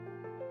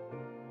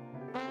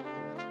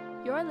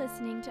You're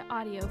listening to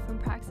audio from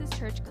Praxis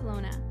Church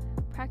Kelowna.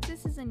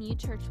 Praxis is a new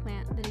church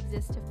plant that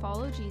exists to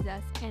follow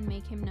Jesus and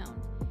make him known.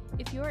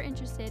 If you are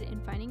interested in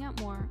finding out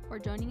more or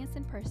joining us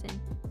in person,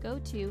 go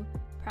to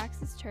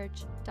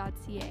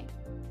praxischurch.ca.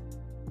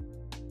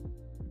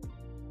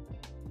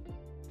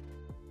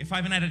 If I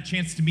haven't had a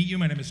chance to meet you,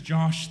 my name is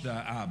Josh,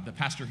 the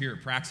pastor here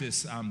at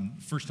Praxis.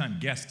 First-time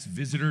guests,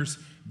 visitors,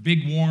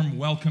 big warm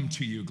welcome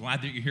to you.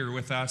 Glad that you're here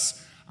with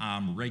us.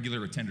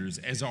 Regular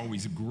attenders, as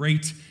always,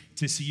 great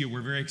to see you.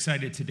 We're very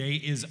excited. Today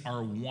is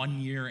our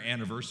 1-year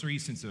anniversary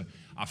since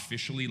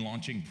officially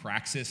launching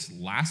Praxis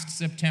last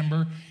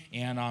September,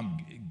 and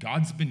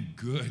God's been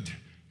good.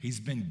 He's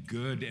been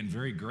good and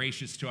very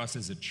gracious to us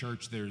as a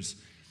church. There's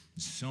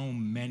so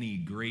many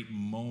great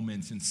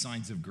moments and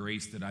signs of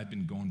grace that I've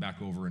been going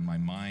back over in my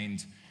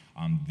mind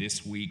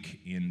this week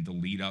in the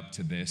lead up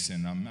to this,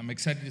 and I'm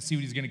excited to see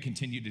what he's going to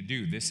continue to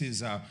do. This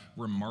is a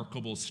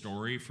remarkable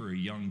story for a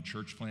young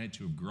church plant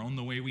to have grown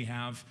the way we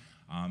have.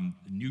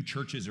 New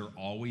churches are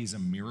always a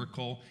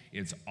miracle.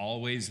 It's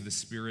always the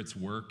Spirit's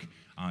work.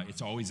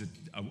 It's always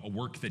a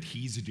work that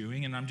he's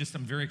doing, and I'm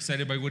very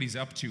excited by what he's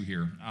up to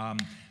here.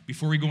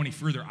 Before we go any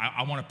further,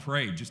 I want to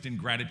pray just in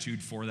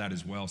gratitude for that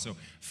as well. So,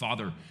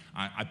 Father,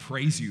 I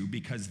praise you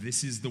because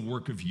this is the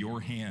work of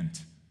your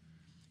hand.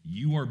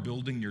 You are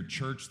building your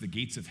church. The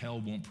gates of hell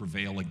won't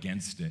prevail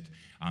against it.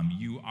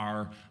 You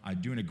are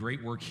doing a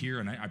great work here,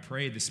 and I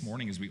pray this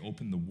morning as we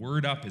open the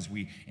Word up, as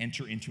we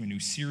enter into a new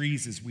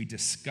series, as we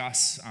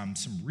discuss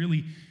some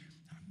really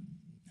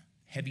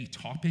heavy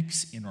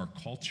topics in our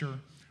culture,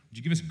 would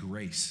you give us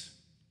grace?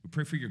 We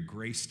pray for your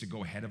grace to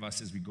go ahead of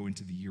us as we go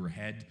into the year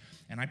ahead,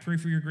 and I pray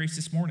for your grace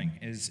this morning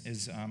as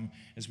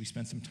we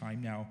spend some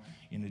time now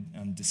in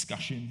a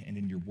discussion and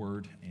in your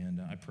Word,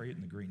 and I pray it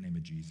in the great name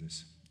of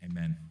Jesus.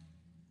 Amen.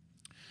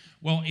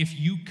 Well, if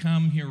you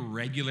come here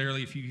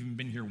regularly, if you've even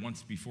been here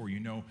once before,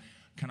 you know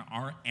kind of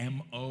our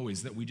MO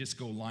is that we just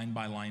go line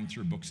by line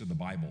through books of the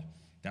Bible.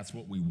 That's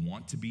what we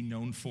want to be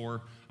known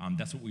for.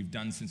 That's what we've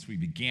done since we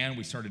began.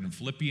 We started in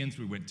Philippians,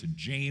 we went to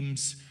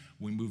James,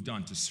 we moved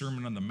on to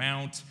Sermon on the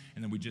Mount,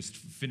 and then we just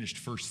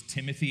finished 1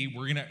 Timothy.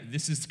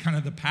 This is kind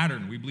of the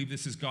pattern. We believe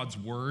this is God's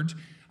Word.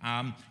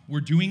 We're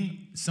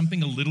doing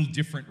something a little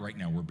different right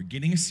now. We're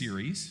beginning a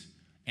series,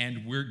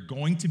 and we're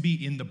going to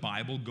be in the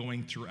Bible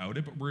going throughout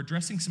it, but we're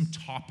addressing some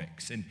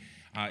topics. And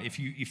if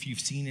you've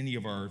seen any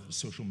of our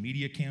social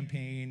media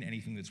campaign,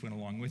 anything that's went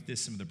along with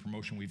this, some of the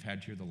promotion we've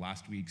had here the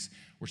last weeks,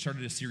 we're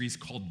started a series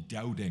called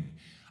Doubting,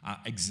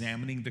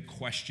 examining the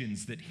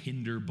questions that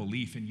hinder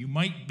belief. And you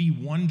might be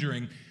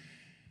wondering,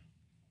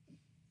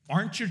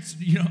 aren't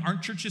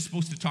churches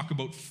supposed to talk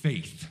about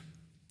faith?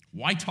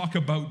 Why talk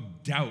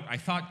about doubt? I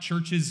thought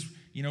churches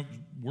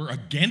we're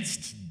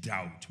against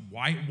doubt.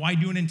 Why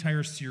do an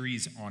entire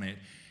series on it?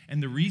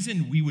 And the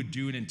reason we would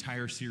do an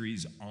entire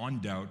series on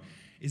doubt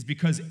is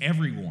because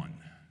everyone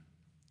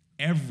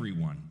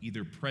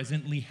either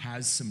presently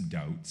has some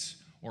doubts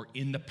or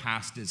in the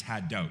past has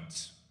had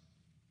doubts.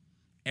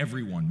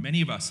 Everyone.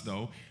 Many of us,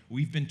 though,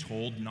 we've been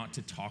told not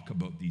to talk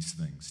about these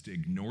things, to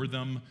ignore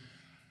them.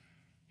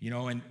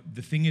 And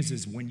the thing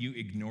is when you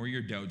ignore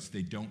your doubts,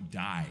 they don't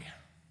die.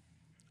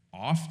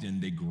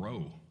 Often they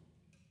grow.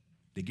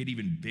 They get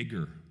even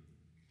bigger.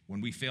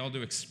 When we fail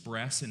to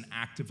express and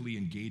actively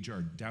engage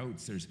our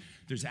doubts,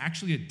 there's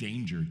actually a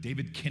danger.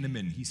 David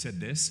Kinnaman, he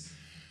said this,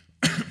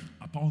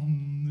 up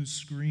on the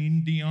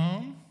screen,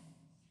 Dion.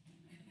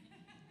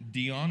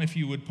 Dion, if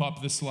you would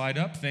pop the slide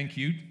up, thank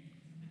you.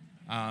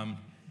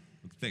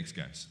 Thanks,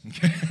 guys.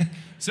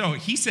 So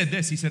he said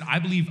this, he said, I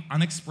believe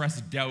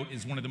unexpressed doubt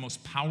is one of the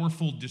most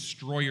powerful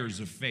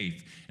destroyers of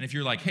faith. And if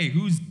you're like, hey,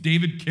 who's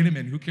David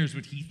Kinnaman? Who cares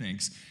what he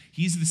thinks?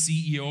 He's the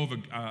CEO of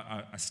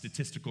a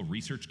statistical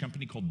research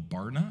company called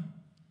Barna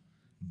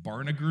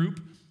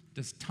Group.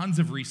 Does tons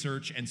of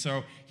research, and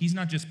so he's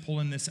not just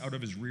pulling this out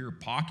of his rear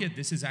pocket.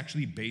 This is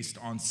actually based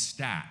on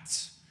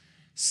stats.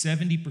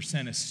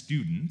 70% of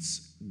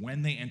students,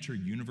 when they enter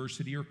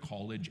university or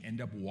college,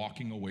 end up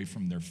walking away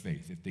from their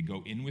faith. If they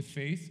go in with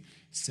faith,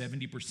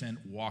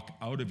 70% walk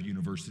out of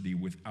university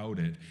without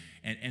it.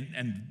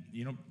 And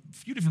a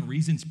few different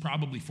reasons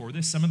probably for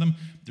this. Some of them,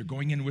 they're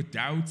going in with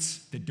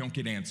doubts that don't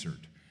get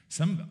answered.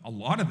 A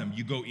lot of them,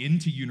 you go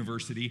into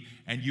university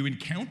and you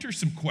encounter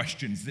some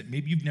questions that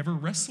maybe you've never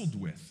wrestled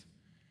with.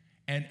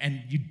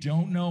 And you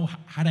don't know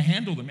how to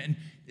handle them. And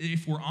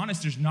if we're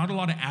honest, there's not a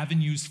lot of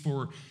avenues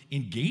for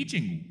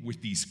engaging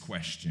with these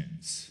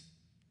questions.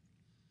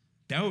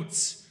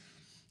 Doubts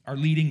are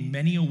leading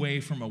many away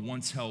from a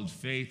once held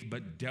faith,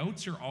 but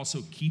doubts are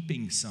also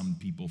keeping some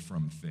people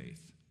from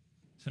faith.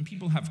 Some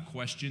people have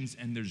questions,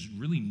 and there's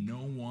really no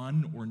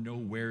one or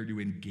nowhere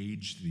to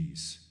engage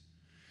these.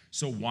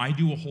 So why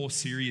do a whole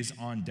series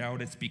on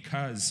doubt? It's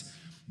because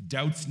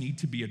doubts need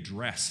to be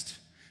addressed.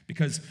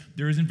 Because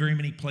there isn't very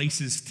many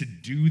places to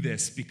do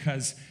this,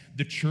 because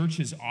the church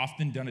has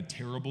often done a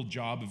terrible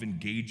job of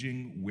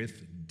engaging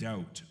with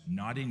doubt,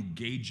 not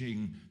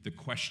engaging the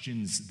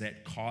questions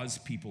that cause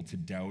people to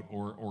doubt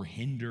or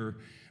hinder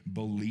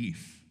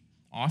belief.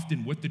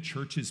 Often what the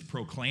church has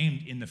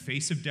proclaimed in the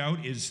face of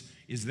doubt is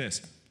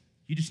this: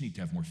 You just need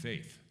to have more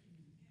faith.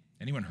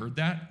 Anyone heard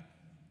that?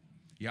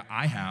 Yeah,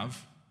 I have.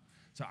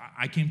 So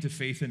I came to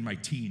faith in my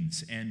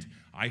teens, and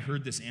I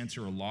heard this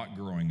answer a lot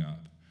growing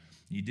up.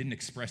 You didn't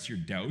express your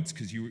doubts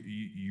because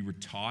you were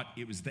taught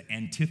it was the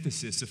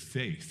antithesis of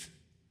faith.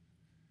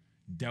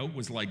 Doubt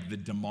was like the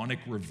demonic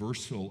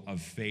reversal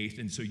of faith,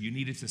 and so you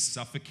needed to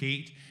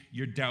suffocate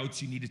your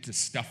doubts. You needed to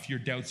stuff your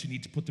doubts. You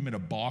need to put them in a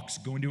box,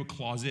 go into a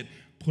closet,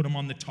 put them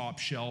on the top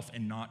shelf,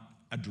 and not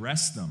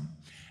address them.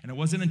 And it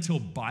wasn't until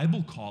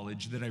Bible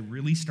college that I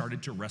really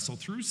started to wrestle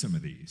through some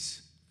of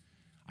these.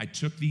 I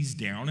took these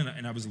down,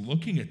 and I was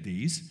looking at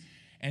these,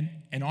 and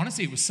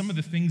honestly, it was some of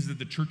the things that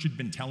the church had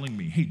been telling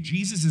me. Hey,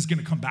 Jesus is going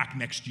to come back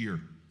next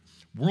year.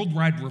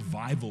 Worldwide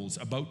revivals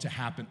about to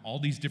happen, all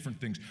these different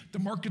things. The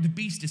mark of the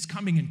beast is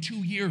coming in 2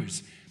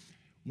 years.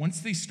 Once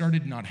they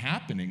started not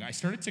happening, I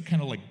started to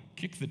kind of like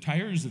kick the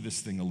tires of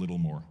this thing a little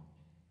more.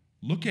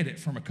 Look at it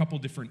from a couple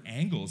different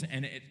angles,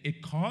 and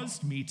it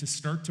caused me to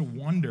start to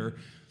wonder,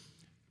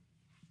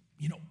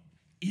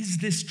 is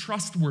this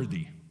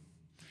trustworthy?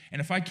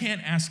 And if I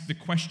can't ask the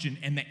question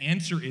and the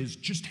answer is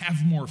just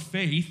have more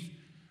faith,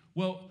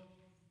 well,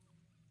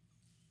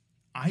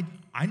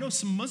 I know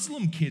some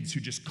Muslim kids who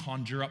just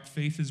conjure up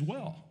faith as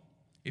well.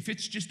 If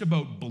it's just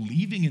about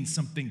believing in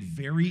something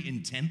very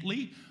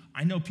intently,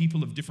 I know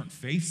people of different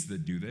faiths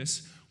that do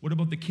this. What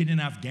about the kid in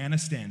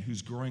Afghanistan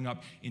who's growing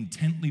up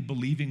intently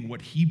believing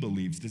what he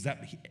believes? Does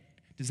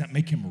that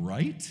make him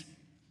right?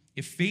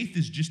 If faith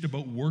is just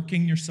about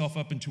working yourself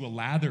up into a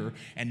lather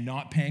and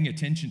not paying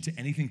attention to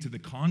anything to the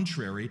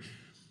contrary,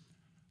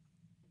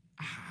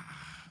 I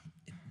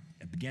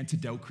began to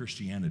doubt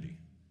Christianity.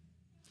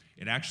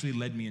 It actually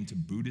led me into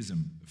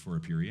Buddhism for a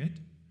period.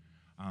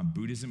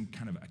 Buddhism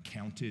kind of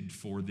accounted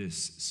for this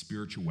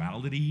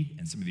spirituality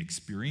and some of the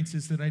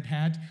experiences that I'd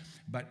had,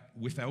 but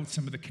without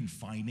some of the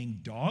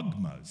confining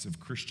dogmas of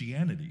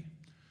Christianity.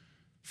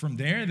 From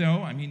there,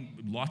 though,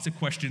 lots of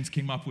questions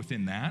came up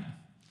within that.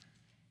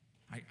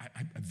 I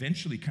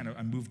eventually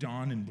I moved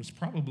on and was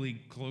probably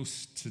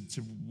close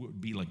to what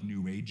would be like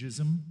New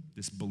Ageism,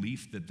 this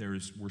belief that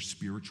we're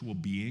spiritual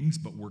beings,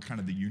 but we're kind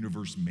of the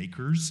universe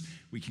makers.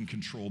 We can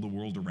control the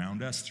world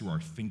around us through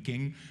our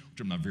thinking,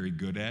 which I'm not very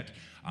good at.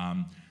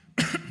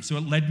 So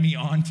it led me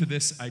on to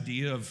this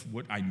idea of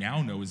what I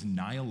now know as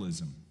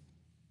nihilism.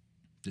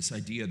 This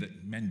idea that,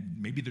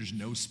 maybe there's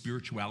no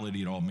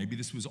spirituality at all. Maybe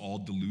this was all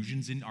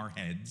delusions in our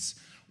heads,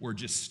 or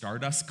just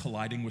stardust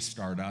colliding with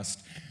stardust,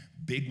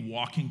 big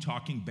walking,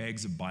 talking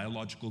bags of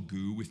biological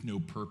goo with no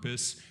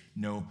purpose.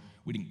 No,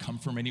 we didn't come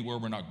from anywhere.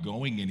 We're not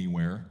going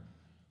anywhere.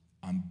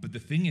 But the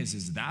thing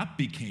is that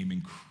became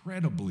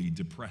incredibly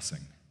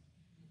depressing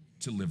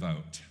to live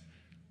out.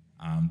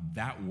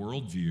 That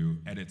worldview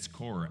at its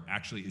core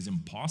actually is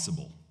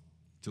impossible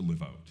to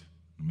live out.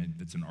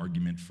 That's an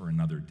argument for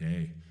another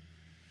day.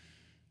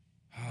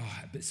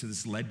 So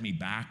this led me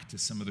back to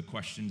some of the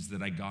questions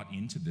that I got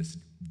into this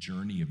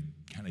journey of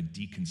kind of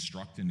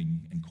deconstructing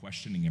and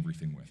questioning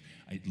everything with.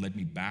 It led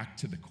me back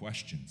to the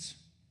questions.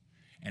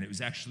 And it was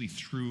actually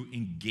through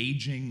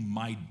engaging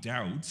my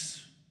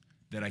doubts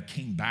that I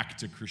came back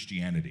to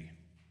Christianity.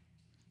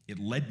 It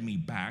led me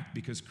back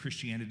because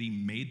Christianity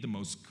made the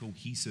most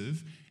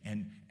cohesive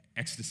and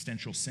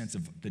existential sense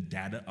of the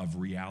data of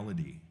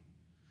reality.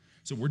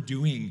 So we're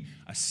doing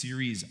a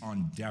series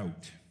on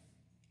doubt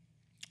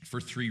for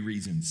 3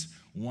 reasons.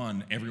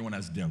 1, everyone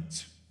has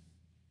doubts.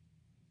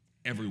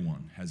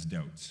 Everyone has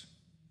doubts.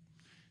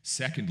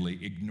 Secondly,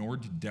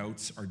 ignored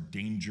doubts are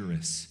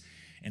dangerous.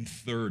 And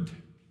third,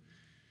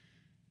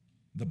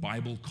 the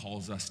Bible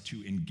calls us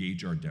to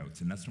engage our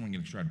doubts, and that's what I'm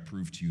going to try to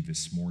prove to you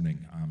this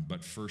morning.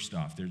 But first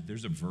off,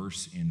 there's a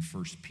verse in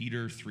 1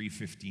 Peter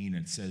 3:15.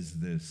 It says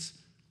this.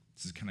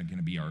 This is kind of going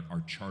to be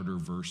our charter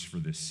verse for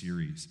this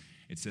series.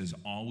 It says,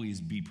 always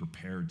be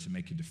prepared to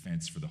make a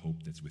defense for the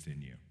hope that's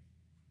within you.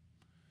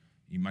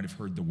 You might have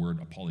heard the word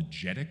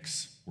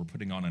apologetics. We're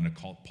putting on an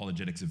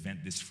apologetics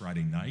event this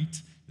Friday night.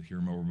 You'll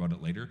hear more about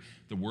it later.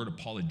 The word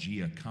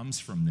apologia comes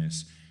from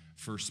this.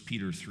 1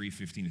 Peter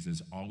 3:15, it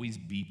says, always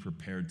be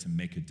prepared to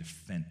make a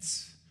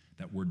defense.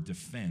 That word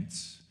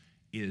defense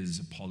is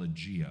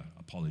apologia,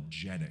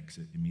 apologetics.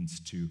 It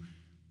means to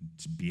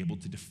be able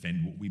to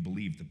defend what we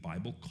believe. The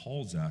Bible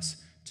calls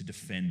us to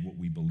defend what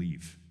we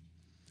believe.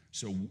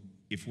 So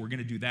if we're going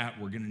to do that,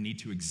 we're going to need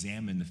to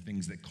examine the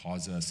things that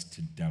cause us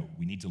to doubt.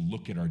 We need to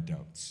look at our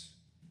doubts.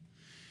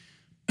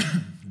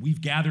 We've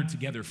gathered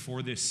together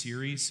for this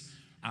series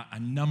a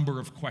number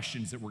of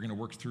questions that we're going to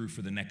work through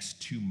for the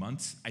next 2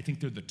 months. I think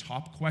they're the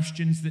top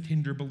questions that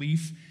hinder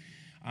belief.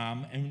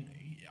 And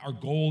our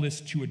goal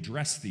is to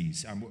address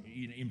these.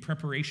 In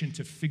preparation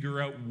to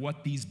figure out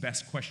what these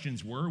best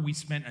questions were, we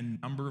spent a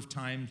number of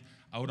times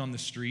out on the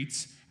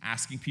streets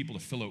asking people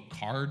to fill out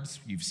cards.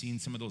 You've seen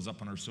some of those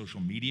up on our social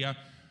media.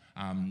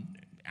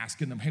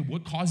 Asking them, hey,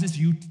 what causes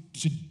you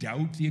to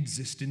doubt the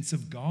existence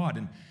of God?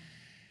 And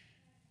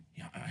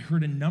I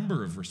heard a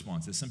number of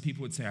responses. Some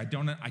people would say,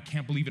 I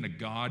can't believe in a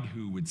God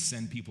who would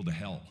send people to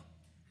hell.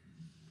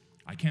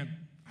 I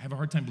have a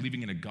hard time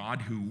believing in a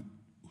God who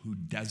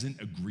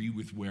doesn't agree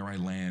with where I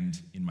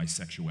land in my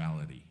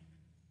sexuality.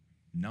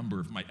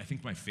 I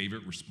think my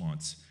favorite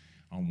response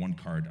on one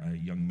card, a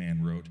young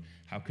man wrote,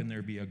 "How can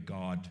there be a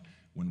God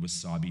when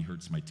wasabi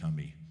hurts my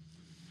tummy?"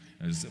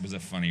 It was a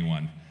funny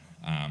one.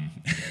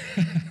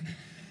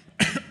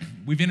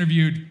 We've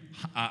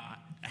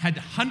had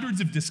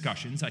hundreds of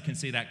discussions, I can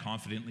say that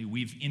confidently.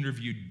 We've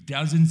interviewed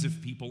dozens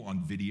of people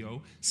on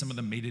video. Some of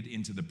them made it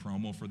into the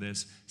promo for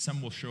this.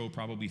 Some will show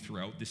probably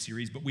throughout the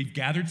series. But we've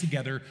gathered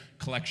together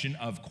a collection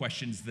of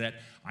questions that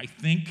I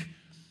think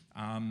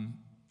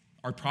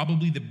are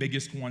probably the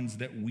biggest ones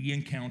that we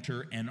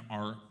encounter and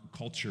our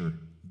culture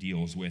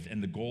deals with.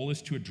 And the goal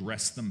is to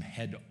address them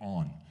head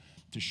on,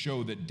 to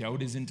show that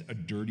doubt isn't a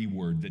dirty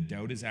word, that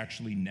doubt is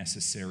actually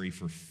necessary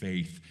for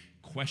faith.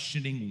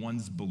 Questioning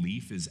one's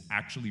belief is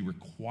actually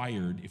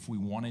required if we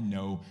want to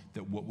know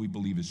that what we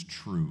believe is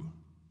true.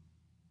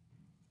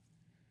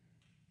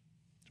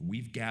 So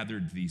we've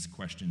gathered these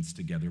questions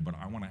together, but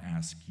I want to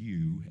ask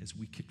you, as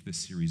we kick this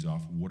series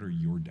off, what are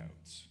your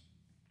doubts?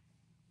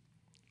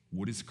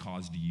 What has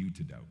caused you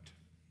to doubt?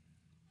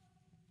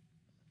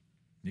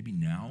 Maybe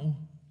now,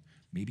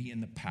 maybe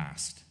in the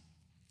past.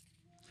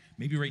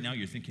 Maybe right now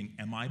you're thinking,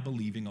 am I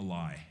believing a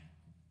lie?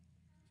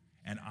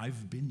 And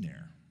I've been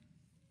there.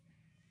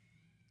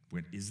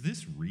 But is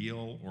this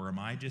real, or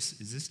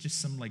is this just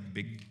some like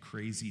big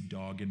crazy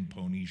dog and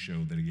pony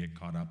show that I get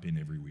caught up in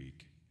every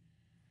week?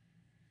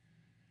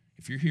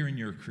 If you're here and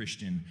you're a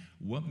Christian,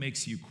 what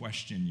makes you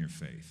question your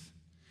faith?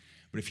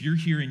 But if you're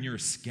here and you're a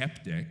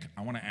skeptic,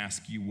 I want to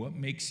ask you, what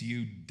makes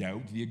you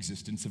doubt the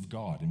existence of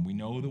God? And we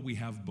know that we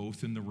have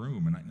both in the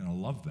room, and I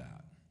love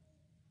that.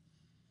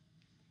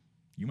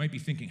 You might be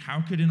thinking,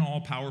 how could an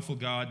all-powerful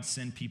God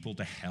send people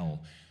to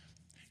hell?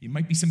 It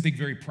might be something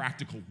very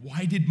practical.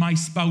 Why did my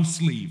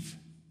spouse leave?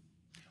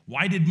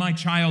 Why did my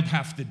child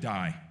have to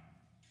die?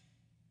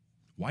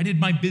 Why did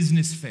my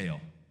business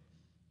fail?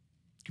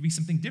 It could be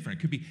something different.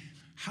 It could be,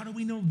 how do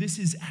we know this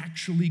is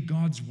actually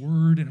God's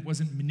word and it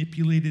wasn't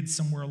manipulated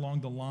somewhere along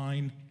the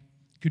line?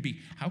 It could be,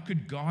 how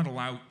could God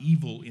allow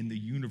evil in the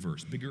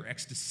universe? Bigger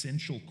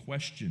existential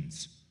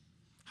questions.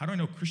 How do I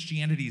know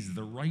Christianity is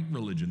the right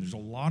religion? There's a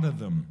lot of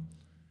them.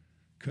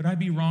 Could I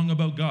be wrong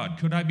about God?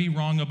 Could I be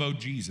wrong about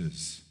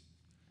Jesus?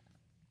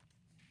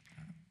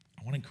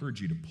 I want to encourage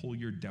you to pull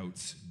your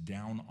doubts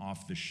down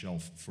off the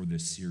shelf for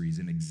this series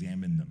and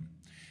examine them.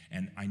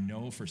 And I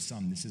know for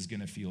some this is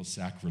going to feel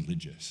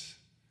sacrilegious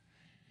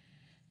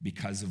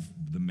because of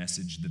the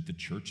message that the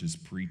church has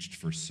preached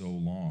for so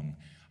long.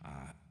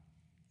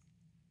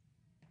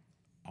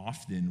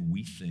 Often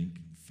we think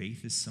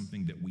faith is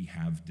something that we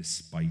have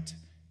despite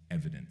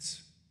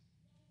evidence.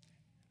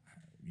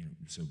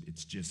 So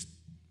it's just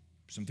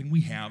something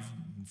we have.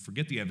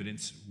 Forget the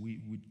evidence.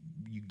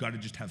 You got to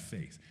just have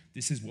faith.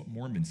 This is what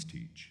Mormons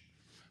teach.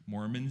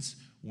 Mormons,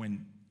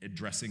 when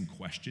addressing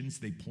questions,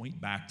 they point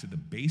back to the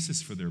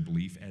basis for their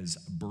belief as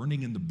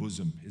burning in the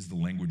bosom is the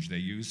language they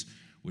use,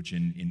 which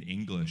in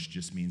English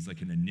just means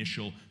like an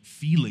initial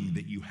feeling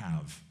that you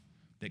have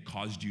that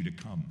caused you to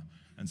come.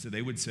 And so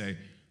they would say,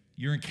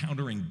 you're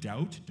encountering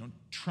doubt, don't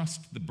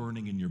trust the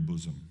burning in your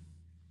bosom.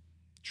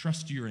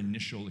 Trust your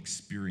initial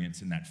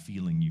experience and that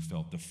feeling you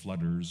felt, the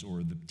flutters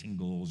or the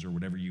tingles or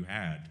whatever you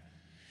had.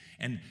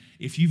 And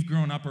if you've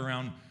grown up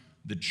around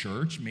the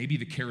church, maybe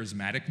the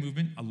charismatic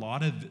movement, a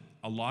lot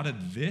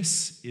of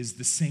this is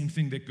the same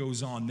thing that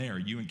goes on there.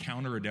 You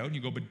encounter a doubt and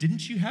you go, but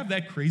didn't you have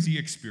that crazy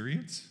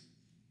experience?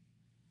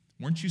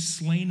 Weren't you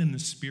slain in the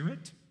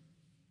Spirit?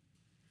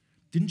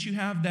 Didn't you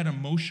have that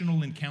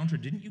emotional encounter?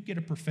 Didn't you get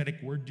a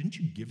prophetic word? Didn't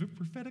you give a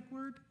prophetic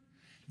word?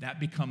 That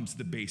becomes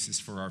the basis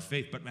for our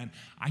faith. But man,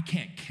 I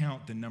can't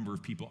count the number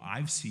of people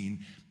I've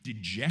seen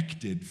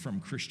dejected from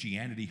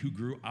Christianity who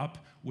grew up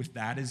with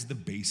that as the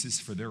basis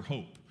for their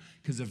hope.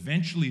 Because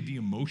eventually the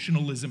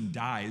emotionalism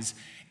dies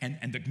and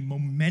the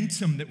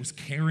momentum that was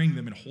carrying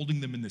them and holding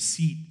them in the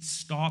seat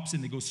stops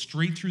and they go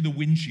straight through the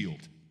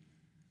windshield.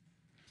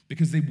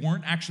 Because they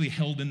weren't actually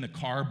held in the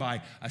car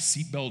by a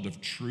seatbelt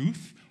of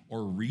truth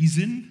or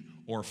reason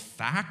or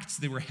facts.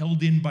 They were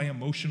held in by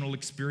emotional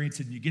experience.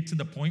 And you get to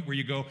the point where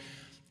you go,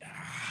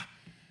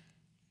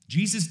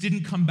 Jesus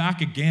didn't come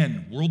back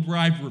again.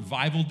 Worldwide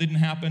revival didn't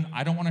happen.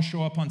 I don't want to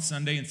show up on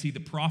Sunday and see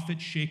the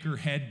prophet shake her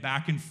head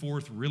back and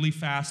forth really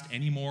fast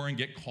anymore and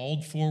get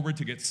called forward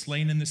to get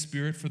slain in the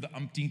Spirit for the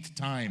umpteenth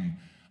time.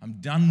 I'm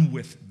done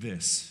with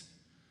this.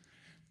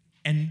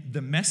 And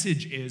the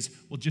message is,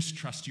 well, just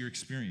trust your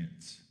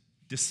experience,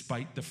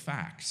 despite the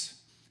facts.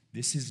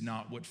 This is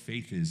not what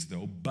faith is,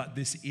 though, but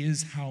this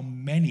is how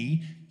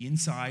many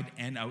inside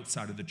and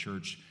outside of the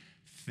church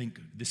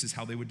think this is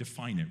how they would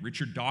define it.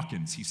 Richard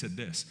Dawkins, he said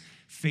this: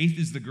 faith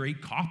is the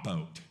great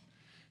cop-out,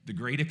 the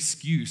great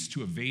excuse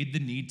to evade the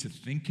need to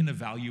think and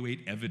evaluate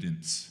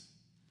evidence.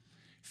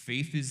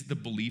 Faith is the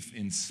belief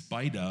in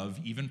spite of,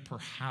 even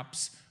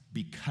perhaps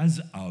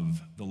because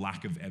of, the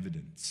lack of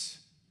evidence.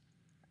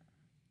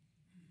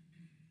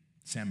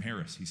 Sam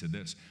Harris, he said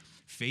this: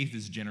 faith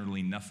is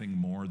generally nothing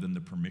more than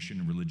the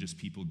permission religious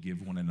people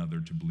give one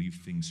another to believe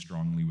things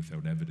strongly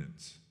without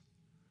evidence.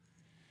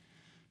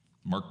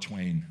 Mark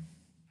Twain,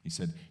 he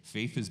said,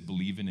 faith is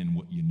believing in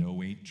what you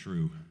know ain't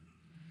true.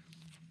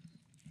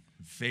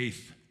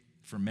 Faith,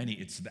 for many,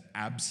 it's the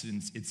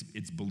absence,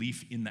 it's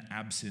belief in the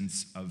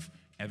absence of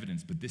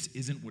evidence. But this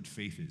isn't what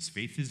faith is.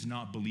 Faith is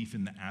not belief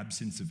in the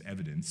absence of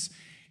evidence.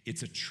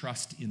 It's a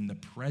trust in the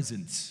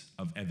presence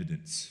of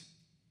evidence.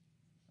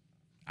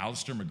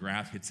 Alistair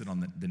McGrath hits it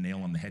on the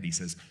nail on the head. He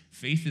says,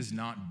 faith is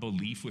not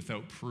belief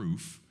without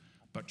proof,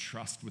 but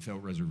trust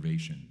without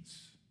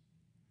reservations.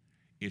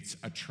 It's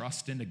a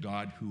trust in a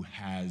God who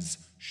has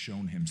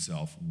shown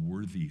himself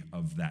worthy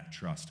of that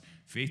trust.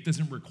 Faith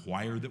doesn't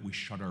require that we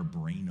shut our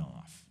brain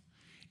off.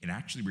 It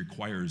actually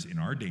requires, in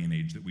our day and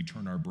age, that we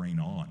turn our brain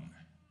on.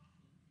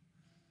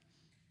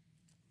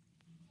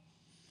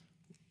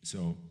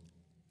 So,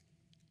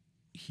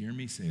 hear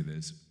me say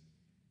this.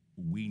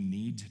 We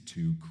need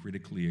to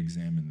critically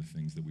examine the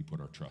things that we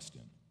put our trust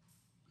in.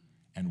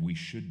 And we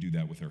should do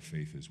that with our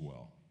faith as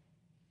well.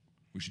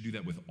 We should do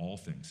that with all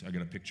things. I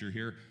got a picture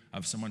here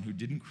of someone who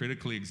didn't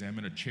critically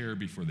examine a chair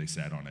before they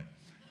sat on it,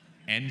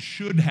 and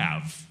should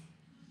have.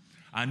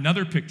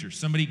 Another picture,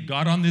 somebody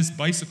got on this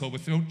bicycle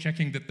without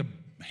checking that the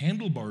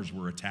handlebars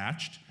were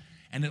attached,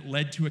 and it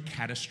led to a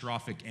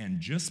catastrophic end.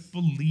 Just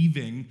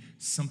believing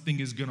something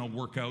is going to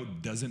work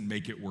out doesn't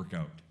make it work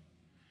out.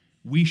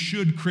 We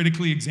should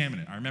critically examine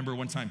it. I remember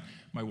one time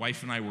my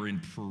wife and I were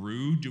in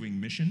Peru doing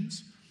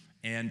missions,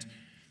 and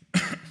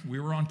we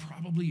were on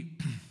probably,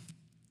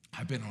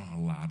 I've been on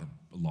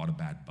a lot of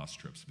bad bus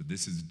trips, but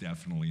this is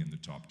definitely in the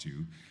top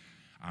two.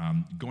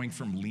 Going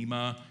from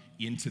Lima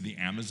into the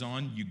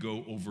Amazon, you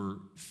go over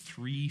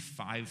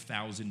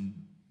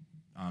 5,000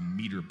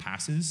 meter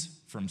passes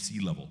from sea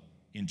level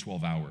in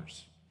 12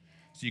 hours.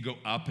 So you go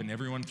up and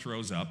everyone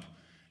throws up,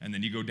 and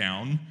then you go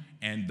down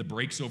and the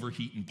brakes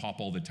overheat and pop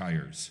all the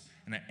tires.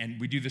 And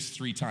we do this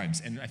 3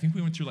 times. And I think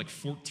we went through like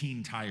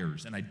 14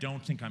 tires, and I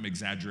don't think I'm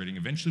exaggerating.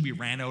 Eventually we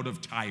ran out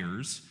of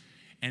tires,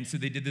 and so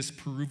they did this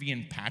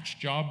Peruvian patch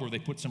job where they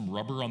put some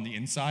rubber on the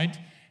inside,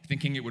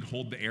 thinking it would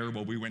hold the air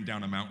while we went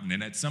down a mountain.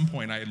 And at some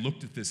point I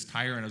looked at this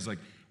tire and I was like,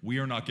 we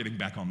are not getting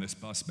back on this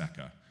bus,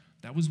 Becca.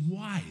 That was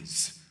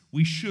wise.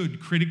 We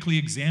should critically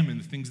examine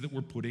the things that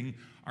we're putting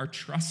our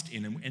trust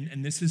in.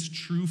 And this is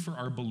true for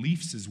our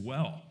beliefs as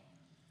well.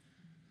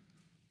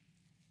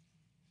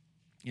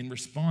 In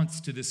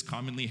response to this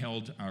commonly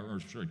held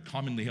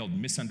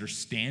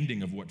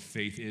misunderstanding of what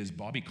faith is,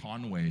 Bobby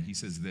Conway, he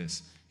says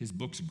this. His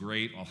book's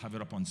great. I'll have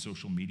it up on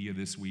social media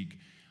this week.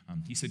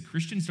 He said,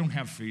 Christians don't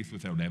have faith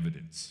without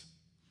evidence.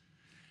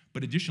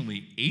 But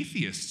additionally,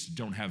 atheists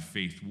don't have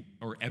faith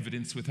or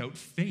evidence without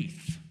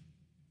faith.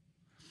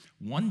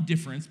 One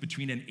difference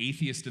between an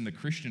atheist and the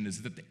Christian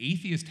is that the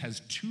atheist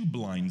has 2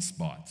 blind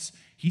spots.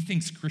 He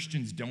thinks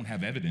Christians don't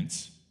have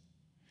evidence,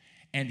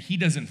 and he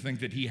doesn't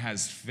think that he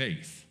has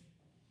faith.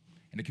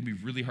 And it can be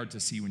really hard to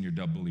see when you're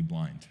doubly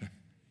blind.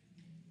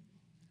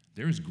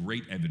 There is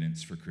great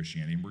evidence for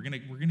Christianity, and we're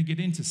gonna get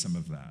into some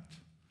of that.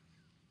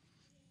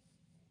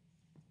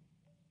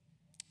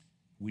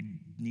 We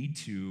need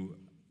to,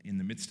 in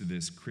the midst of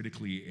this,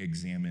 critically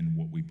examine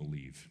what we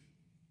believe.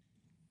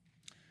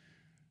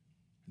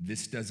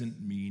 This doesn't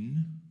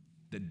mean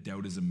that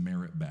doubt is a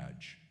merit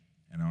badge.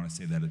 And I want to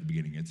say that at the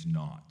beginning. It's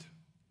not.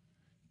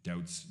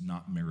 Doubt's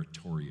not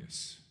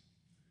meritorious.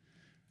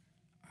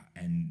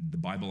 And the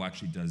Bible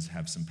actually does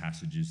have some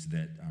passages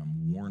that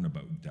warn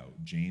about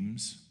doubt.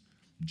 James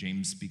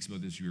speaks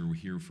about this. You were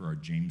here for our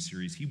James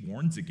series. He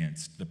warns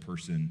against the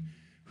person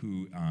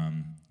who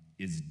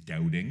is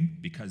doubting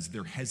because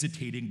they're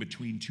hesitating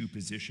between 2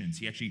 positions.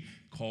 He actually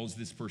calls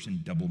this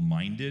person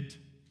double-minded.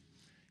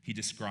 He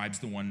describes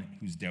the one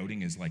who's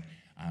doubting as like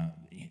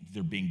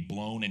they're being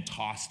blown and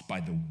tossed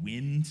by the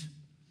wind.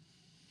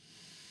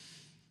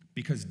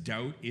 Because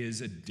doubt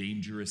is a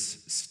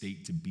dangerous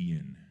state to be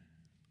in.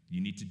 You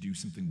need to do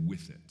something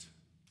with it,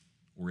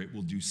 or it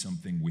will do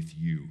something with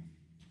you.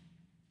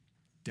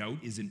 Doubt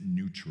isn't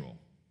neutral.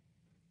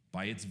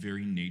 By its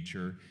very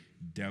nature,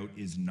 doubt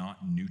is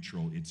not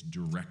neutral, it's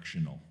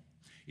directional.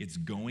 It's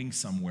going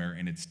somewhere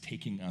and it's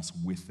taking us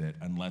with it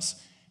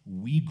unless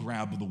we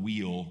grab the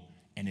wheel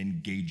and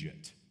engage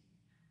it.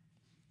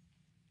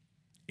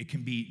 It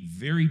can be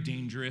very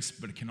dangerous,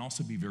 but it can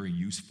also be very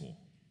useful.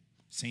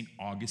 St.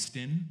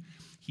 Augustine,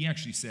 he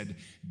actually said,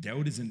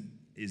 doubt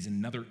is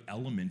another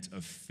element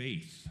of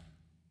faith.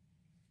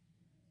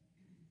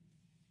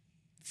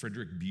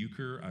 Frederick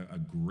Buechner, a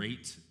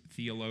great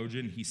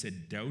theologian, he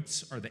said,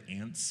 doubts are the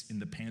ants in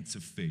the pants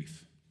of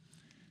faith.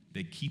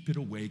 They keep it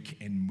awake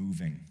and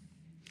moving.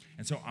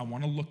 And so I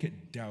want to look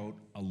at doubt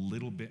a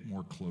little bit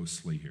more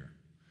closely here.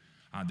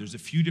 There's a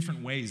few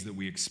different ways that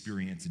we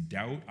experience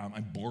doubt.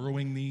 I'm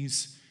borrowing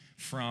these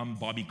from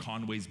Bobby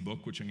Conway's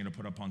book, which I'm going to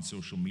put up on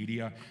social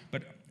media.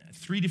 But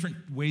 3 different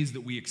ways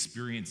that we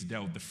experience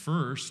doubt. The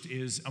first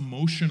is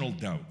emotional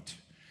doubt.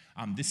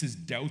 This is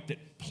doubt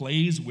that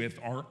plays with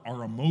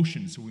our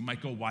emotions. So we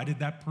might go, why did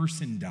that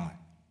person die?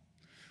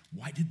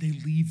 Why did they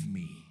leave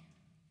me?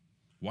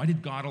 Why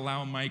did God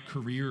allow my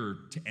career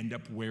to end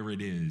up where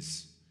it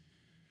is?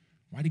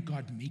 Why did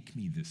God make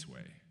me this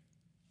way?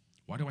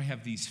 Why do I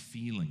have these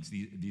feelings?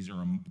 These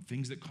are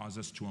things that cause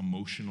us to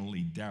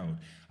emotionally doubt.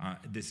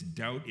 This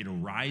doubt, it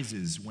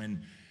arises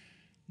when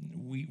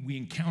we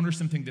encounter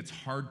something that's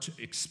hard to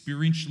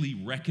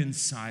experientially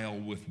reconcile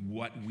with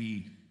what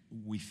we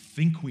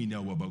think we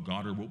know about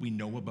God or what we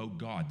know about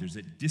God. There's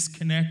a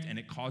disconnect, and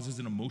it causes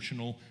an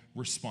emotional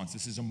response.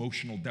 This is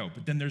emotional doubt.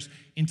 But then there's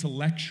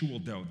intellectual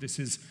doubt. This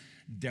is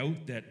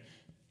doubt that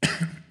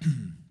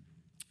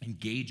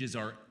engages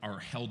our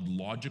held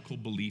logical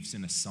beliefs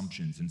and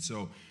assumptions. And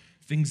so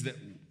things that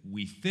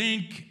we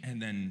think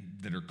and then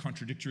that are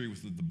contradictory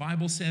with what the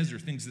Bible says, or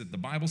things that the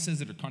Bible says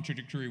that are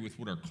contradictory with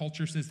what our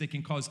culture says, they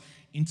can cause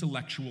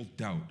intellectual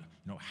doubt.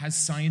 Has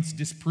science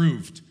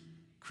disproved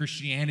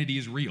Christianity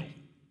is real?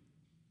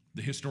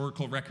 The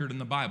historical record in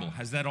the Bible,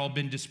 has that all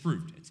been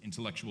disproved? It's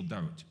intellectual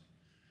doubt.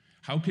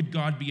 How could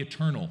God be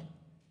eternal?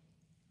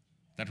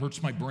 That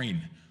hurts my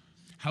brain.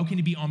 How can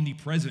he be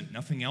omnipresent?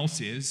 Nothing else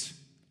is.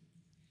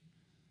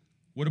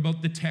 What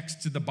about the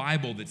texts of the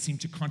Bible that seem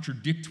to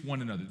contradict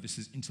one another? This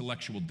is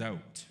intellectual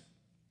doubt.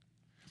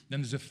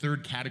 Then there's a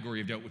third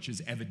category of doubt, which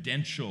is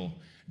evidential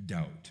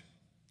doubt.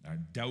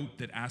 Doubt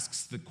that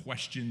asks the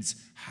questions,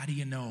 how do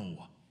you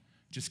know?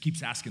 Just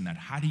keeps asking that,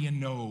 how do you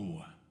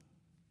know?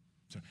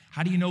 So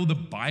how do you know the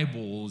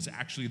Bible is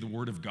actually the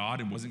Word of God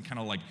and wasn't kind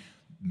of like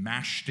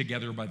mashed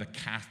together by the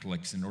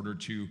Catholics in order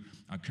to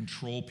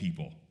control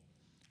people?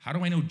 How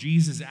do I know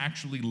Jesus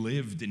actually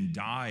lived and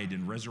died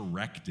and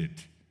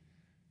resurrected?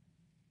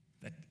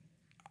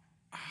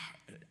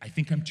 I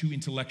think I'm too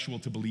intellectual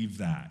to believe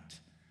that.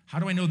 How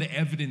do I know the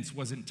evidence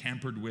wasn't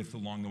tampered with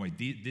along the way?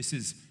 This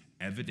is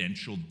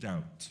evidential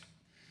doubt.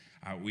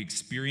 We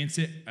experience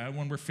it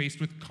when we're faced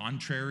with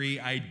contrary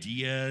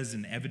ideas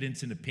and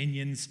evidence and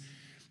opinions,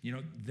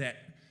 that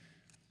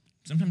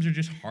sometimes are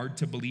just hard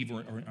to believe,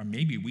 or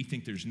maybe we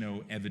think there's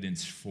no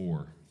evidence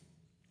for.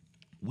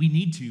 We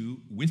need to,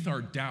 with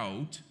our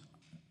doubt,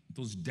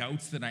 those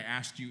doubts that I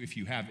asked you if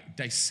you have,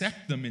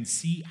 dissect them and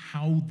see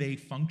how they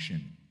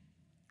function,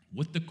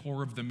 what the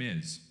core of them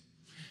is.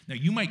 Now,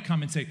 you might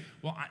come and say,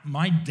 well,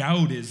 my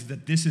doubt is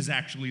that this is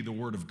actually the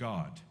Word of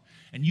God.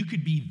 And you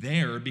could be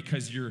there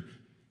because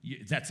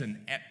that's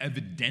an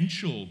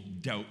evidential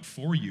doubt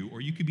for you,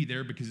 or you could be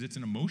there because it's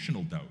an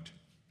emotional doubt.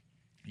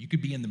 You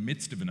could be in the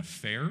midst of an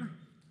affair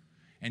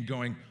and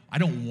going, I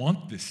don't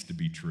want this to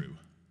be true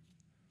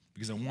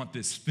because I want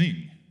this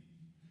thing.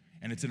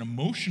 And it's an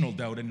emotional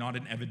doubt and not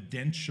an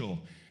evidential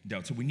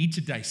doubt. So we need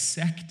to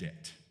dissect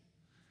it.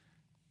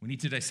 We need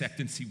to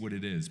dissect and see what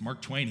it is.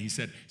 Mark Twain, he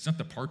said, it's not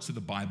the parts of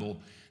the Bible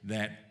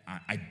that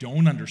I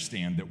don't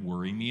understand that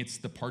worry me. It's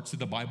the parts of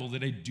the Bible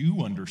that I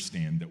do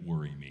understand that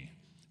worry me,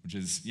 which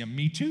is,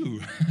 me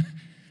too. I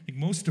think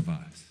most of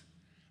us.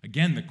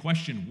 Again, the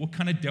question, what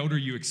kind of doubt are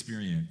you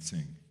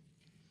experiencing?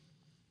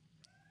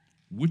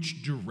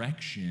 Which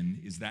direction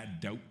is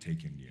that doubt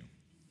taking you?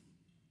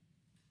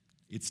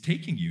 It's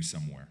taking you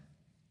somewhere.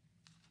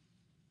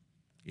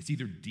 It's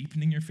either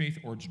deepening your faith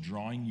or it's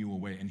drawing you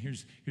away. And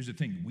here's the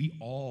thing. We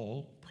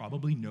all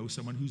probably know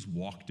someone who's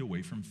walked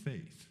away from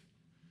faith.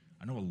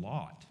 I know a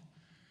lot.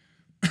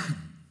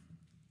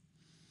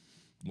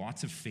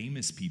 Lots of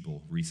famous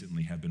people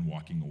recently have been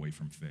walking away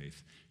from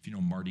faith. If you know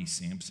Marty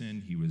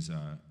Sampson, he was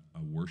a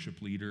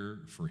worship leader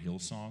for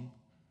Hillsong,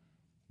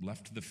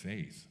 left the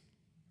faith.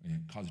 And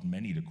it caused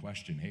many to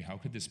question, hey, how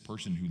could this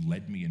person who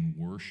led me in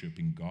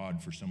worshiping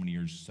God for so many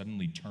years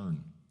suddenly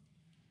turn?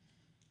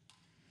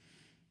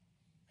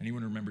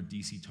 Anyone remember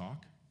DC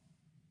Talk?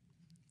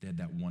 They had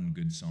that one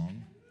good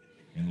song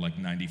in like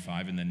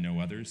 95 and then no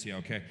others. Yeah,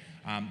 okay.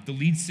 The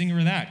lead singer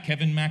of that,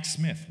 Kevin Max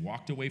Smith,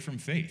 walked away from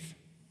faith.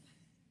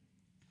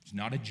 He's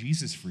not a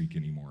Jesus freak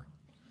anymore.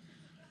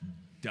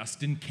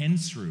 Dustin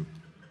Kensrue,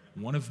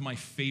 one of my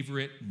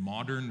favorite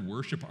modern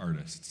worship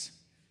artists,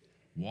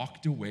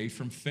 walked away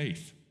from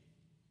faith.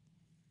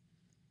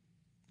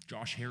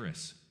 Josh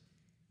Harris,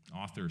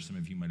 author, some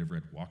of you might have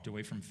read, walked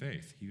away from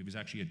faith. He was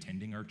actually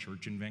attending our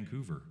church in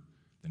Vancouver.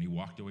 Then he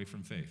walked away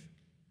from faith.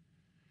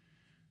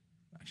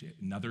 Actually,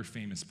 another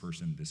famous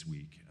person this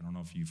week. I don't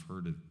know if you've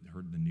heard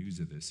the news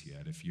of this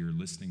yet. If you're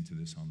listening to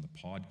this on the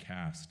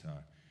podcast, I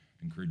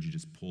encourage you to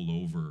just pull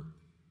over,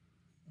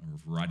 or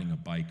if riding a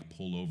bike,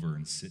 pull over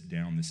and sit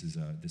down. This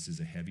is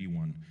a heavy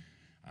one.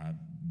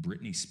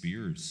 Britney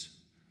Spears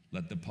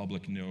let the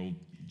public know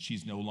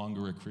she's no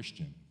longer a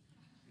Christian,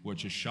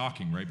 which is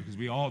shocking, right? Because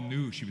we all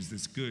knew she was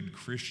this good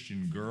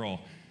Christian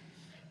girl.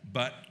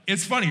 But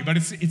it's funny, but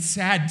it's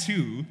sad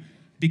too,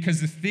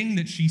 because the thing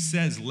that she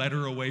says led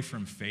her away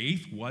from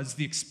faith was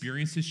the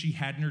experiences she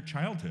had in her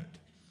childhood.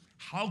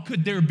 How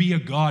could there be a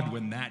God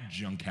when that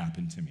junk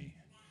happened to me?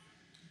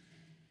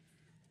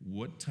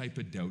 What type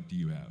of doubt do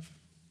you have?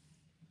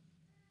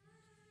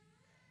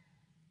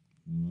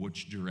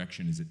 Which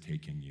direction is it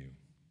taking you?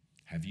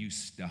 Have you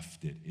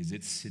stuffed it? Is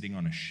it sitting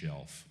on a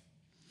shelf?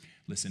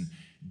 Listen,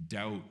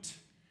 doubt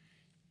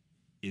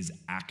is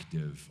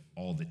active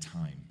all the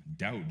time.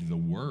 Doubt, the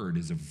word,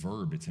 is a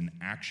verb. It's an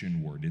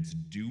action word. It's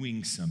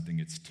doing something.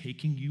 It's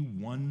taking you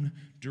one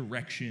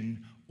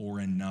direction or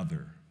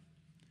another.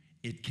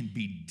 It can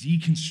be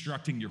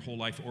deconstructing your whole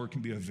life, or it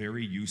can be a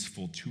very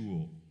useful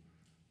tool.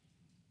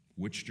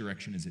 Which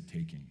direction is it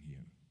taking you?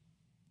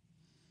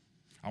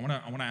 I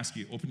want to ask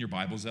you, open your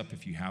Bibles up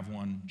if you have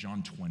one.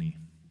 John 20.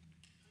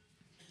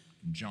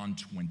 John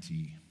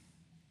 20.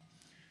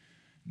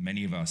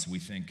 Many of us, we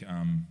think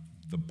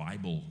the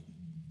Bible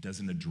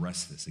doesn't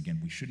address this. Again,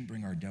 we shouldn't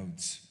bring our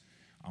doubts.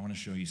 I want to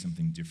show you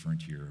something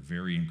different here, a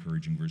very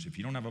encouraging verse. If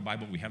you don't have a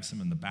Bible, we have some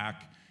in the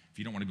back. If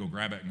you don't want to go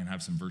grab it, I'm going to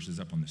have some verses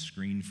up on the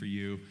screen for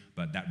you.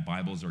 But that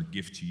Bible is our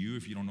gift to you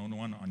if you don't own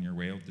one on your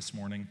way out this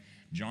morning.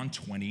 John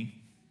 20.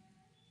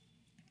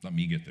 Let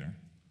me get there.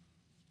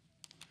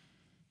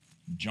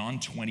 John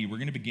 20, we're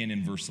going to begin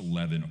in verse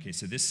 11. Okay,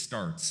 so this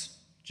starts,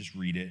 just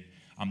read it.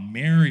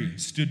 Mary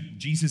stood,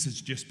 Jesus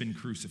has just been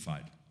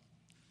crucified,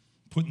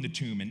 put in the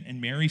tomb,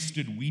 and Mary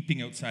stood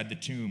weeping outside the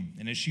tomb.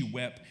 And as she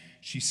wept,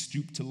 she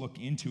stooped to look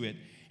into it,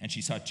 and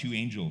she saw two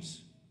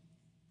angels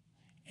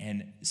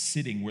and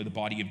sitting where the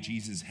body of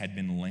Jesus had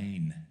been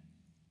lain.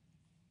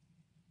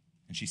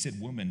 And she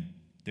said,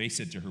 they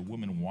said to her,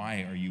 "Woman,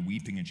 why are you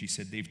weeping?" And she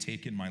said, "They've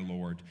taken my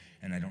Lord,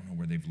 and I don't know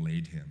where they've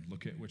laid him."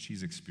 Look at what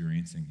she's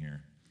experiencing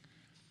here.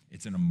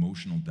 It's an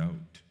emotional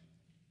doubt.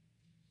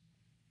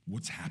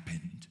 What's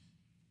happened?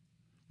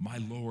 My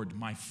Lord,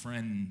 my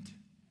friend.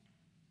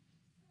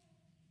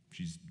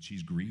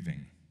 She's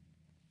grieving.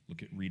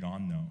 Read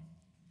on though.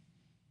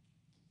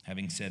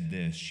 Having said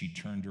this, she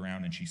turned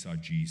around and she saw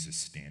Jesus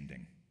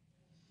standing.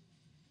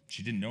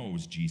 She didn't know it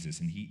was Jesus,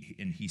 and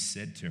he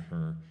said to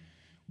her,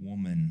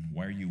 "Woman,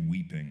 why are you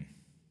weeping?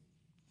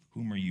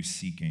 Whom are you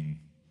seeking?"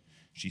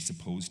 She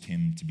supposed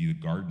him to be the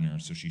gardener,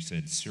 so she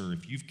said, "Sir,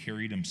 if you've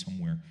carried him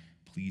somewhere,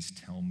 please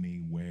tell me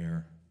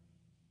where.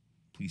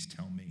 Please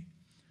tell me."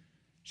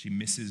 She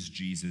misses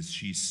Jesus.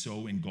 She's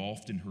so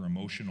engulfed in her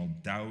emotional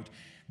doubt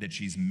that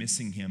she's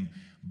missing him.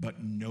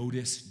 But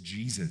notice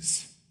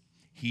Jesus.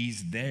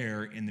 He's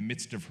there in the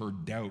midst of her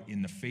doubt,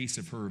 in the face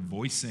of her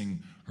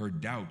voicing her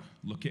doubt.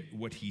 Look at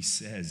what he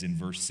says in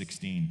verse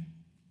 16.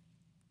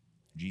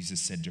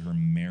 Jesus said to her,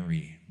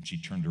 "Mary." And she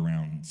turned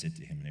around and said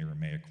to him in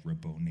Aramaic,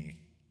 "Rabboni,"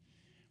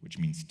 which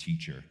means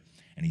teacher.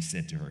 And he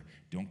said to her,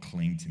 "Don't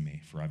cling to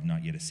me, for I've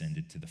not yet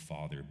ascended to the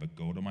Father, but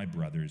go to my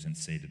brothers and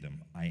say to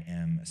them, I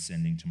am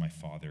ascending to my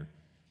Father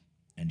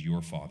and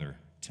your Father,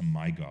 to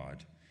my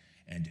God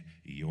and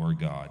your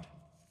God."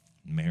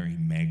 Mary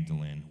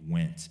Magdalene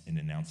went and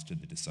announced to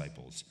the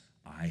disciples,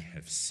 "I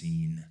have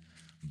seen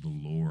the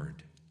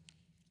Lord."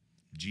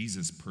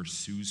 Jesus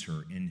pursues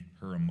her in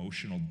her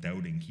emotional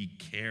doubting. He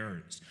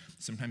cares.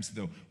 Sometimes,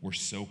 though, we're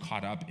so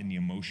caught up in the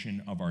emotion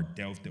of our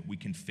doubt that we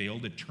can fail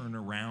to turn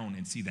around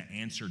and see the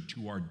answer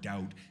to our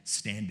doubt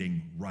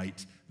standing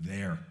right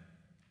there.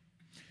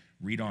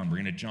 Read on. We're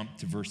going to jump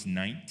to verse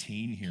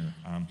 19 here.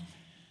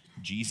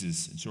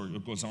 Jesus, so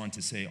it goes on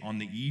to say, on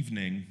the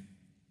evening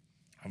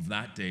of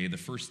that day, the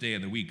first day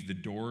of the week, the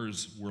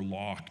doors were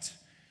locked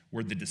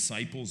where the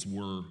disciples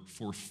were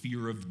for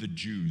fear of the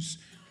Jews.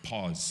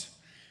 Pause.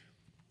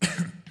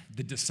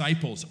 The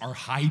disciples are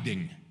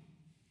hiding.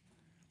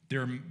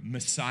 Their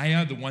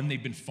Messiah, the one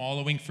they've been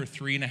following for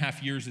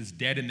 3.5 years, is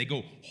dead, and they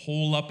go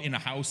hole up in a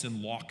house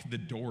and lock the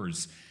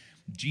doors.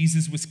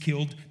 Jesus was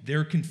killed.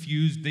 They're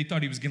confused. They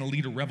thought he was going to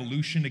lead a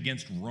revolution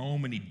against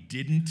Rome, and he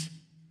didn't.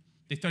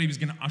 They thought he was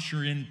going to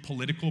usher in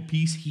political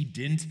peace. He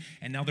didn't.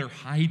 And now they're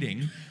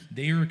hiding.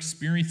 They are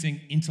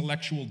experiencing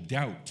intellectual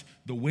doubt.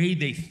 The way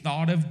they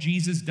thought of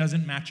Jesus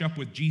doesn't match up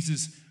with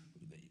Jesus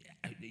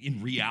in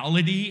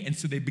reality, and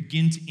so they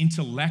begin to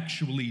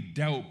intellectually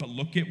doubt. But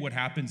look at what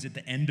happens at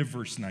the end of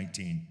verse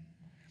 19.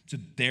 So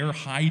they're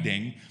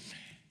hiding.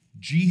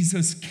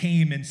 Jesus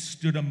came and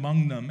stood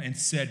among them and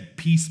said,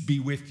 "Peace be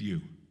with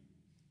you."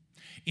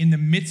 In the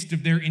midst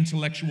of their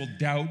intellectual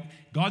doubt,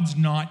 God's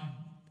not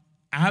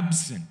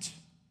absent.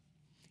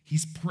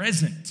 He's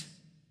present.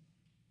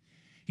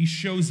 He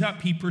shows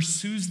up. He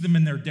pursues them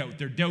in their doubt.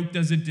 Their doubt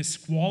doesn't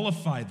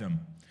disqualify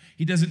them.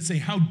 He doesn't say,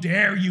 "How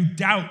dare you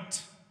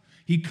doubt?"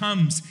 He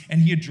comes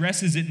and he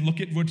addresses it, and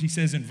look at what he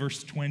says in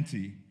verse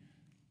 20.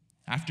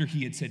 After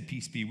he had said,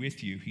 "Peace be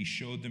with you," he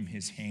showed them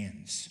his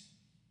hands,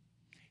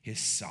 his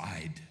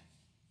side.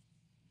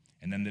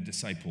 And then the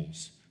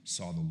disciples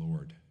saw the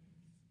Lord.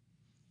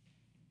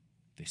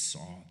 They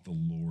saw the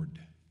Lord.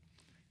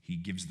 He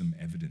gives them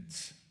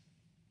evidence.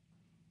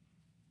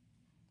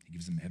 He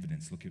gives them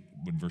evidence. Look at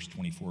what verse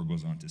 24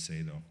 goes on to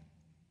say, though.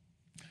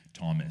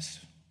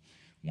 Thomas,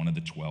 one of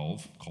the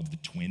 12, called the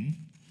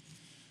twin,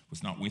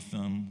 was not with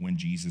them when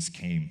Jesus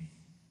came.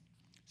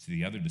 So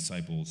the other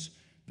disciples,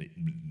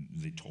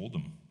 they told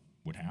him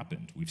what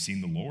happened. "We've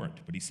seen the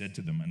Lord." But he said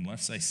to them,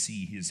 "Unless I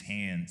see his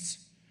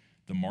hands,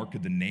 the mark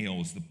of the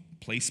nails,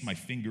 place my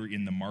finger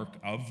in the mark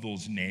of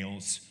those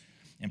nails,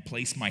 and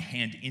place my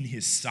hand in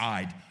his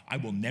side, I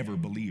will never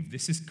believe."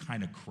 This is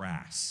kind of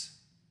crass.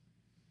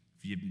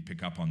 If you didn't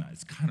pick up on that,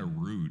 it's kind of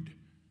rude.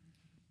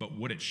 But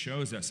what it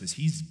shows us is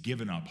he's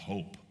given up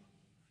hope.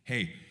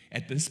 Hey,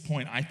 at this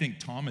point, I think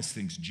Thomas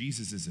thinks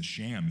Jesus is a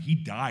sham. He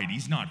died.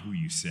 He's not who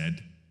you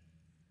said.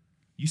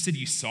 You said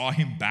you saw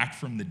him back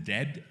from the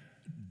dead.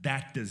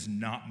 That does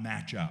not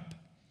match up.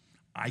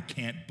 I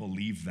can't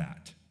believe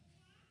that.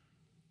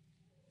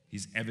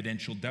 He's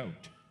evidential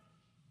doubt.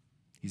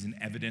 He's an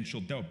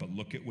evidential doubt, but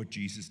look at what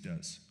Jesus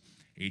does.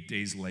 8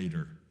 days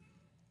later,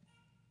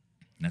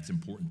 and that's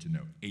important to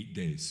note, 8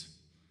 days.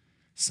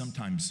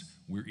 Sometimes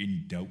we're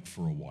in doubt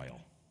for a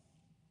while.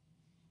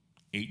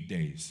 8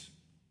 days.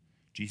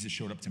 Jesus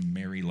showed up to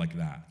Mary like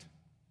that.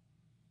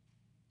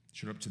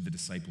 Showed up to the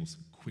disciples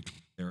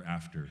quickly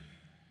thereafter.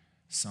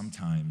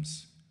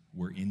 Sometimes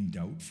we're in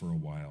doubt for a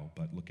while,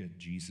 but look at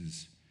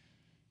Jesus.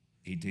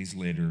 8 days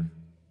later,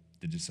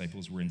 the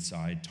disciples were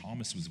inside.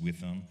 Thomas was with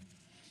them.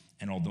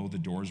 And although the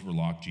doors were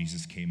locked,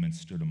 Jesus came and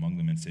stood among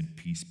them and said,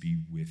 "Peace be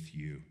with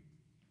you."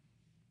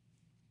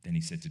 Then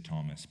he said to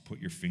Thomas, "Put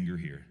your finger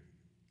here.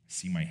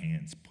 See my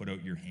hands. Put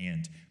out your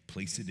hand.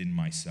 Place it in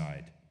my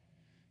side.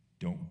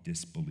 Don't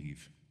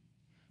disbelieve.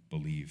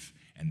 Believe."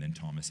 And then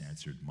Thomas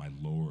answered, "My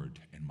Lord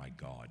and my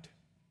God."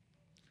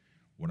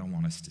 What I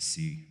want us to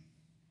see,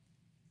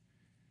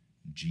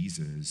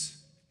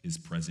 Jesus is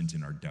present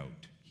in our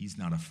doubt. He's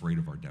not afraid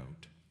of our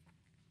doubt.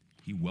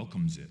 He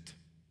welcomes it.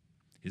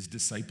 His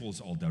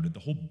disciples all doubted. The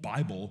whole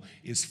Bible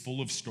is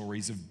full of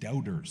stories of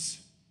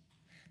doubters.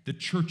 The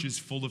church is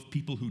full of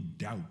people who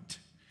doubt.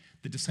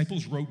 The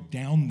disciples wrote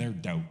down their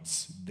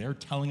doubts. They're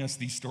telling us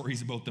these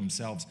stories about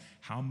themselves.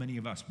 How many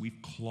of us,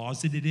 we've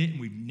closeted it and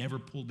we've never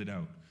pulled it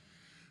out?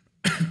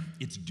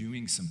 It's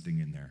doing something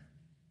in there.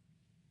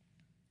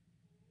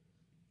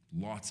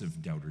 Lots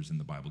of doubters in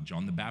the Bible.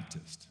 John the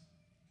Baptist,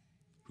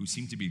 who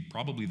seemed to be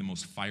probably the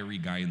most fiery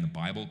guy in the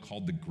Bible,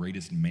 called the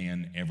greatest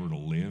man ever to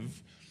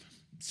live.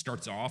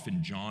 Starts off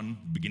in John,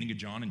 beginning of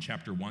John in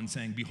chapter 1,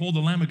 saying, "Behold the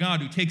Lamb of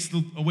God who takes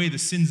away the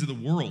sins of the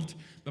world."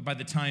 But by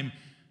the time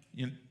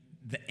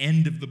the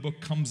end of the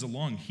book comes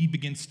along, he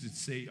begins to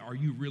say, "Are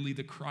you really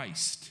the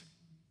Christ?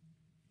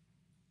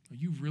 Are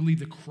you really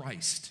the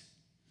Christ?"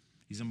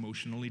 He's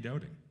emotionally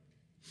doubting.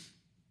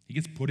 He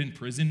gets put in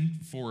prison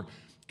for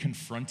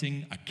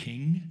confronting a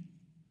king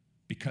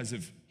because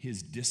of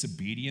his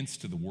disobedience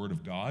to the word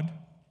of God.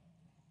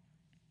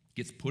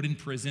 Gets put in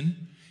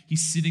prison.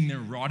 He's sitting there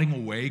rotting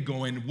away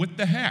going, "What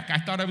the heck? I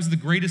thought I was the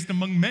greatest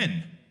among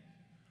men.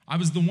 I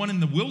was the one in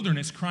the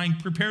wilderness crying,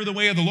 'Prepare the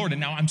way of the Lord,'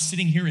 and now I'm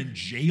sitting here in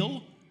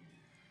jail?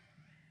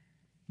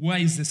 Why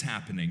is this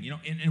happening?"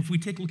 And if we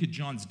take a look at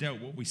John's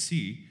doubt, what we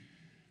see,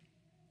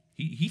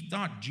 he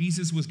thought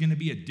Jesus was going to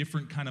be a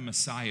different kind of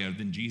Messiah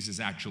than Jesus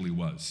actually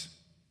was.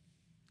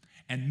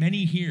 And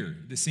many here,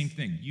 the same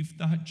thing. You've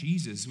thought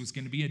Jesus was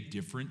going to be a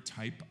different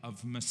type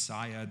of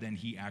Messiah than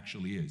he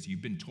actually is.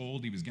 You've been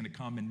told he was going to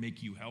come and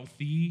make you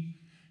healthy.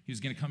 He was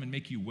going to come and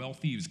make you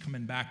wealthy. He was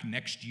coming back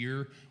next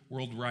year.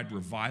 Worldwide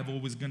revival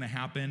was going to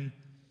happen.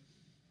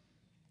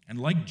 And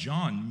like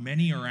John,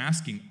 many are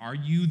asking, are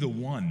you the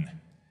one?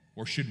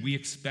 Or should we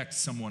expect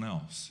someone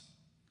else?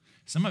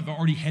 Some have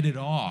already headed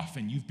off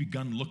and you've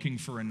begun looking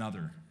for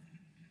another.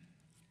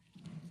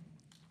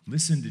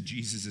 Listen to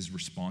Jesus'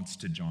 response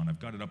to John. I've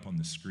got it up on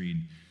the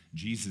screen.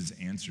 Jesus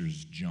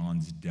answers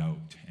John's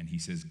doubt, and he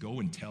says, "Go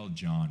and tell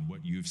John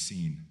what you've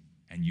seen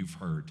and you've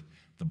heard.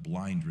 The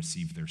blind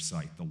receive their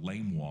sight, the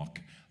lame walk,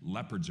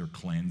 leopards are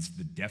cleansed,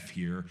 the deaf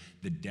hear,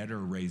 the dead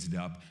are raised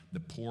up, the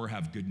poor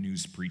have good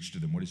news preached to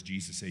them." What does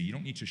Jesus say? You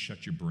don't need to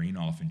shut your brain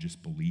off and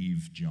just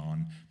believe,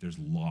 John. There's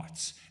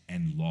lots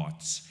and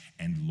lots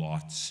and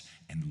lots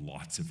and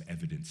lots of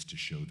evidence to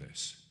show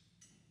this.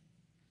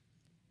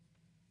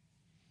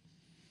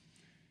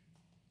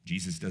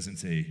 Jesus doesn't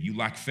say, "You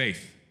lack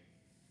faith."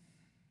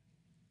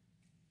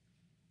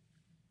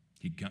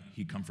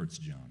 He comforts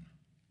John.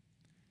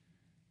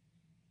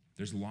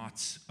 There's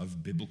lots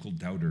of biblical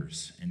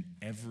doubters, and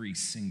every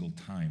single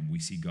time we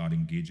see God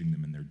engaging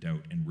them in their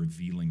doubt and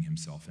revealing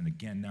himself. And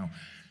again, now,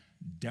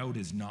 doubt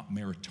is not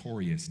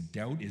meritorious.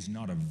 Doubt is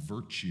not a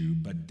virtue,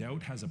 but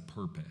doubt has a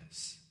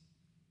purpose.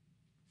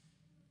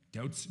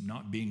 Doubt's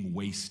not being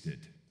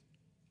wasted.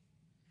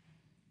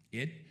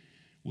 It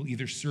will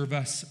either serve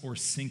us or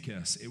sink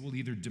us. It will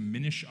either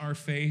diminish our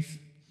faith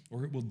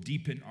or it will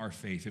deepen our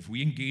faith. If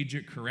we engage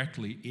it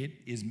correctly,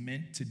 it is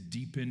meant to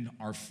deepen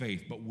our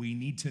faith. But we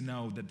need to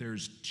know that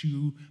there's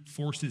two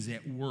forces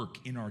at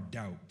work in our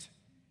doubt.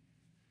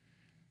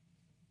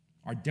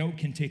 Our doubt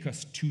can take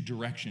us two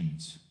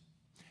directions,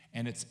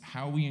 and it's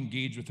how we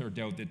engage with our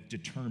doubt that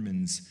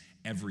determines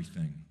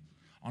everything.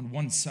 On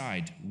one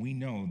side, we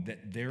know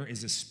that there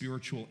is a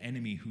spiritual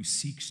enemy who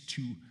seeks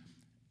to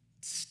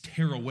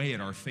tear away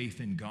at our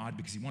faith in God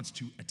because he wants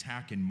to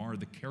attack and mar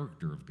the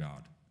character of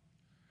God.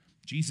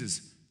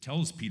 Jesus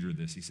tells Peter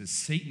this. He says,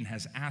 "Satan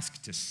has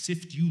asked to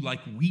sift you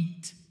like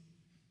wheat."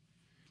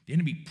 The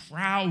enemy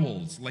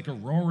prowls like a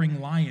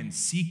roaring lion,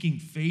 seeking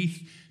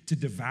faith to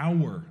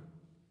devour.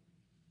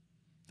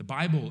 The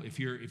Bible, if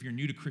you're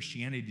new to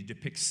Christianity,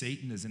 depicts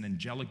Satan as an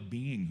angelic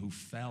being who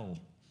fell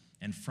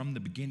and from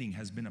the beginning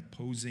has been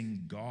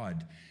opposing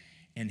God.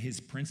 And his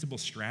principal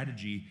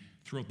strategy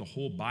throughout the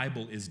whole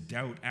Bible is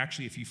doubt.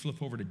 Actually, if you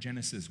flip over to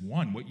Genesis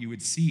 1, what you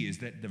would see is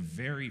that the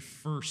very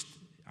first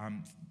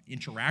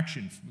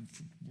interaction,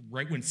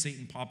 right when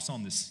Satan pops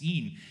on the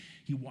scene,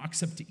 he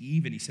walks up to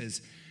Eve and he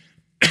says,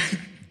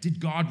 "Did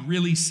God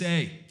really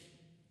say?"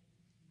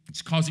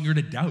 It's causing her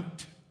to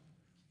doubt.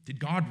 Did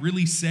God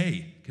really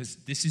say? Because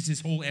this is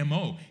his whole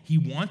MO. He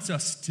wants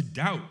us to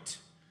doubt.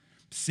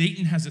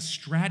 Satan has a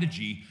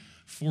strategy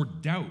for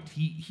doubt.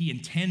 He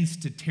intends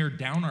to tear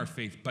down our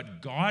faith,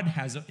 but God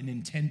has an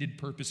intended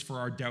purpose for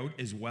our doubt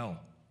as well.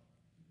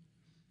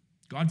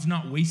 God's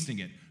not wasting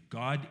it.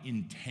 God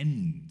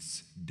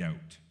intends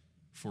doubt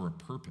for a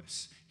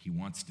purpose. He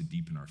wants to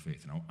deepen our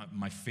faith. And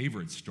my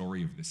favorite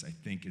story of this, I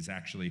think, is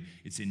actually,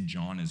 it's in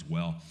John as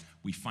well.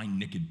 We find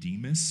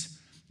Nicodemus.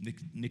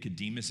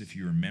 Nicodemus, if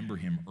you remember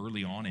him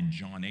early on in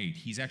John 8,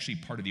 he's actually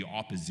part of the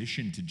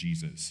opposition to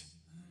Jesus.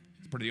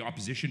 He's part of the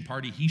opposition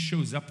party. He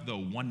shows up,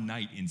 though, one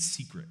night in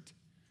secret.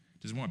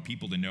 Doesn't want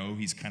people to know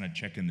he's kind of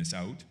checking this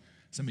out.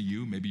 Some of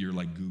you, maybe you're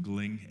like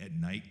Googling at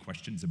night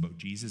questions about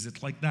Jesus.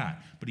 It's like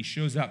that. But he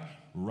shows up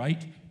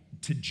right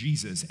to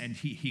Jesus, and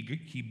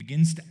he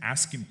begins to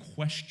ask him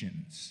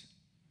questions.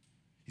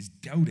 He's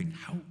doubting,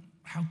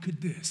 how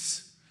could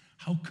this?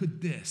 How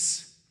could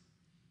this?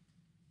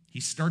 He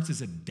starts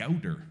as a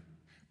doubter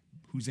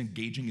who's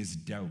engaging his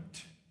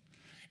doubt.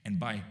 And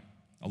by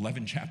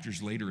 11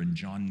 chapters later in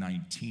John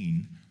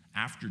 19,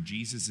 after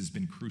Jesus has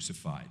been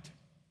crucified,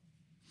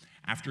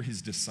 after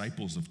his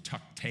disciples have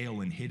tucked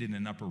tail and hid in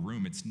an upper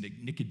room, it's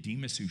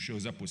Nicodemus who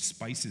shows up with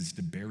spices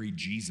to bury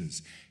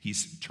Jesus.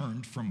 He's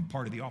turned from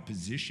part of the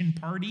opposition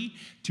party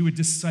to a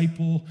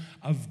disciple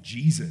of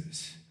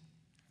Jesus.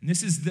 And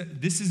this is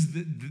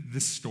the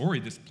story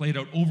that's played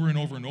out over and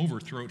over and over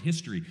throughout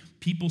history.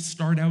 People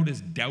start out as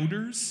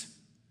doubters,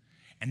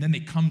 and then they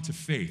come to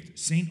faith.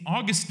 St.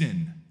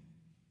 Augustine,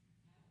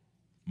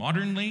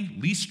 modernly,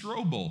 Lee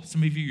Strobel.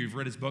 Some of you have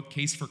read his book,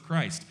 Case for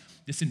Christ.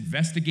 This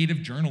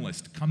investigative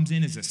journalist comes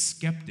in as a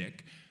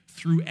skeptic,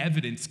 through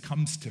evidence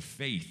comes to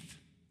faith.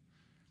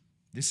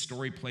 This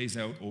story plays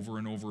out over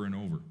and over and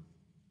over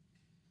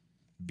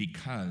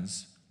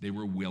because they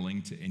were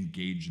willing to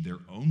engage their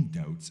own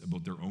doubts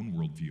about their own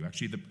worldview.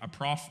 Actually, a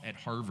prof at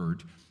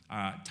Harvard,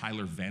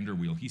 Tyler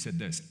Vanderweel, he said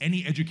this: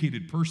 any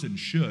educated person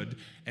should,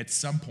 at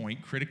some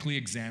point, critically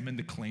examine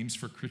the claims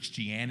for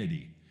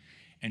Christianity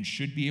and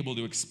should be able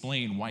to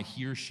explain why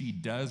he or she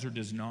does or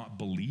does not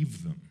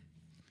believe them.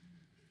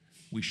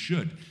 We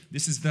should.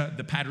 This is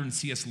the pattern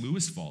C.S.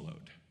 Lewis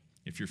followed.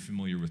 If you're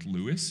familiar with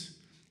Lewis,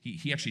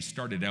 he actually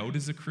started out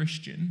as a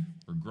Christian,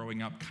 or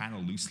growing up kind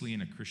of loosely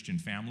in a Christian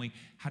family,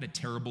 had a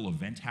terrible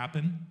event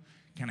happen,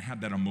 kind of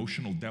had that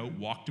emotional doubt,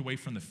 walked away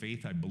from the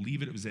faith. I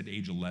believe it was at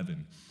age 11.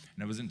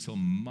 And it wasn't until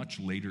much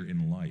later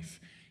in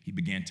life he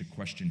began to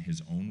question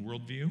his own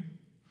worldview,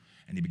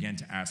 and he began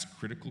to ask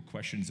critical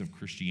questions of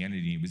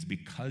Christianity. It was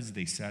because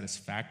they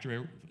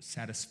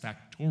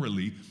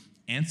satisfactorily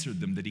answered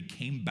them that he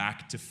came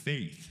back to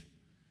faith.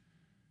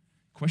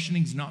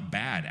 Questioning's not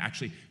bad.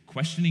 Actually,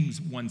 questioning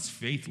one's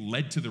faith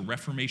led to the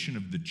Reformation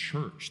of the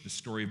church, the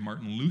story of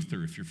Martin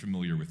Luther, if you're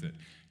familiar with it.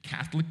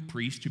 Catholic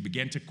priest who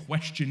began to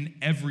question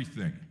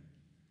everything.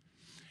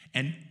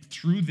 And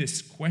through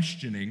this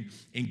questioning,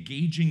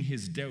 engaging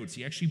his doubts,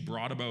 he actually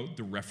brought about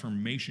the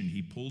Reformation.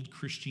 He pulled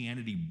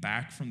Christianity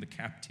back from the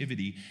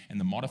captivity and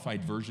the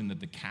modified version that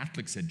the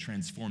Catholics had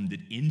transformed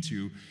it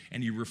into,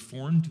 and he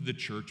reformed the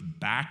church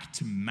back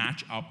to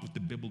match up with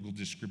the biblical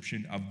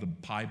description of the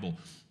Bible.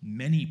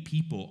 Many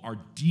people are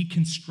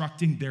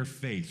deconstructing their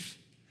faith.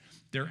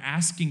 They're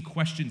asking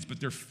questions, but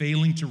they're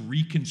failing to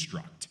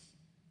reconstruct.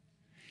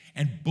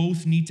 And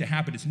both need to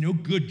happen. It's no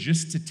good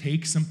just to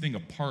take something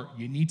apart.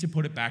 You need to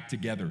put it back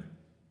together.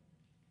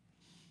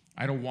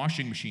 I had a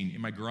washing machine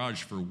in my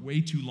garage for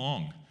way too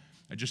long.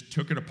 I just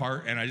took it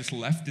apart and I just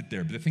left it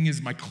there. But the thing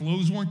is, my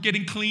clothes weren't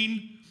getting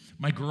clean.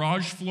 My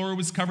garage floor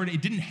was covered.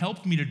 It didn't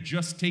help me to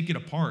just take it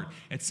apart.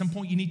 At some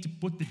point, you need to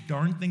put the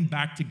darn thing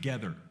back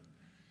together.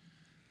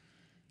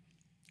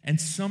 And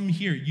some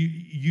here,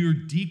 you're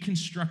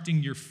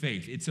deconstructing your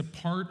faith. It's a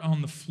part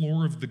on the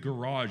floor of the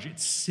garage.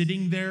 It's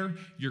sitting there.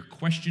 Your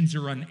questions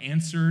are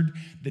unanswered.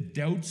 The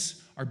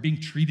doubts are being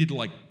treated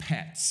like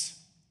pets.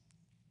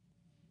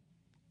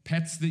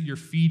 Pets that you're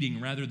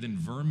feeding rather than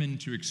vermin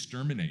to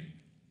exterminate.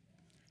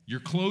 Your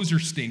clothes are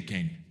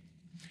stinking.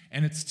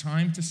 And it's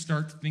time to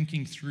start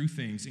thinking through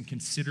things and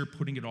consider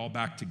putting it all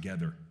back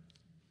together.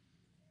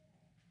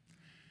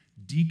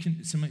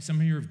 Some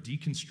of you have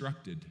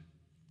deconstructed.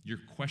 You're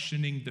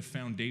questioning the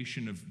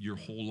foundation of your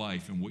whole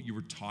life and what you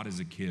were taught as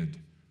a kid.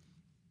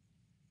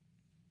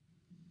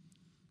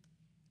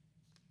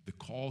 The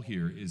call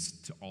here is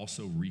to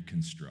also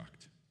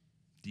reconstruct.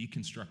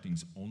 Deconstructing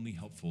is only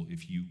helpful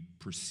if you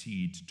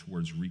proceed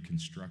towards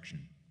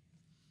reconstruction.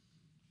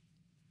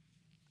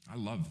 I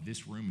love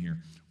this room here.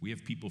 We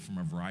have people from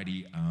a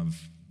variety of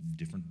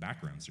different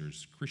backgrounds.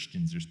 There's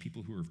Christians. There's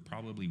people who have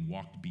probably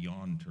walked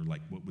beyond, or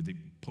like what would they,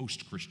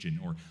 post-Christian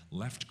or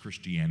left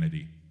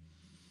Christianity.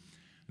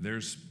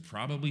 There's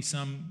probably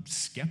some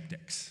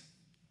skeptics.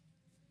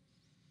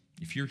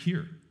 If you're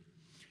here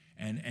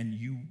and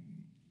you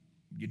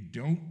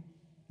don't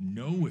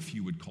know if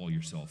you would call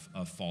yourself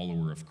a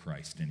follower of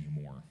Christ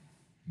anymore,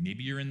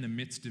 maybe you're in the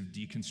midst of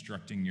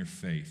deconstructing your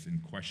faith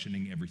and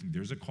questioning everything,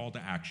 there's a call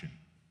to action.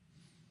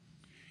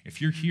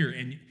 If you're here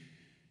and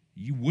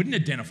you wouldn't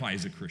identify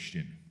as a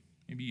Christian,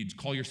 maybe you'd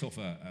call yourself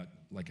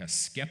like a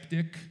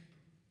skeptic,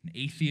 an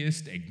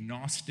atheist,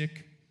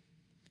 agnostic.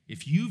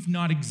 if you've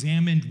not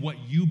examined what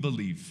you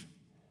believe,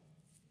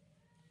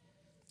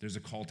 there's a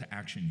call to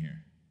action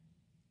here.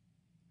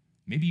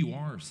 Maybe you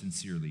are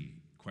sincerely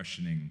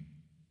questioning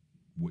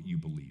what you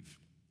believe.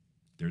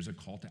 There's a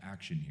call to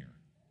action here.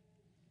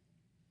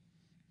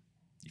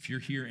 If you're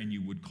here and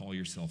you would call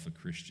yourself a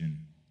Christian,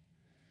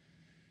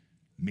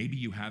 maybe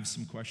you have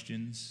some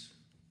questions.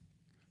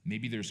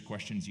 Maybe there's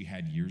questions you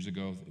had years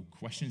ago,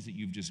 questions that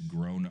you've just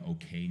grown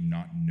okay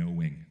not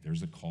knowing.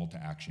 There's a call to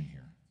action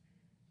here.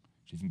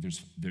 So I think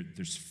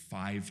there's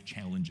 5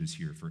 challenges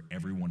here for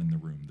everyone in the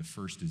room. The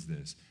first is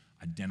this: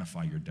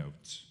 identify your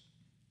doubts.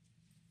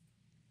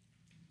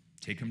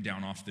 Take them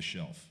down off the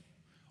shelf.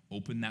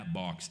 Open that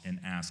box and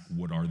ask,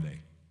 what are they?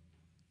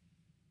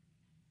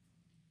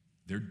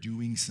 They're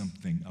doing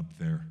something up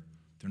there.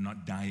 They're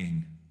not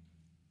dying.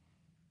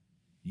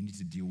 You need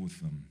to deal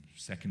with them.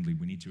 Secondly,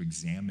 we need to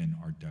examine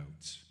our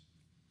doubts.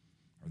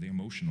 Are they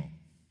emotional?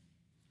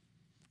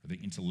 Are they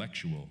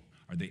intellectual?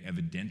 Are they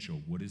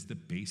evidential? What is the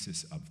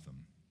basis of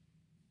them?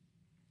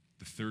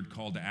 The third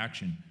call to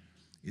action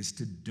is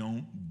to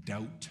don't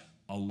doubt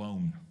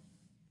alone.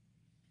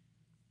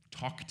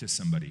 Talk to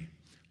somebody.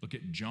 Look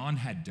at John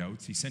had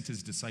doubts. He sent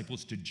his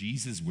disciples to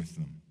Jesus with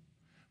them.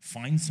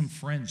 Find some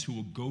friends who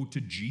will go to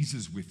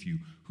Jesus with you,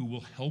 who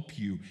will help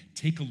you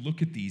take a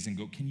look at these and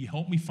go, can you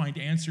help me find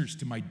answers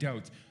to my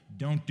doubts?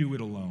 Don't do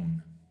it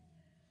alone.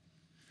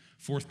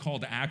 Fourth call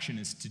to action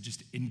is to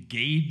just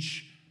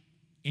engage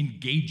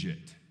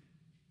it.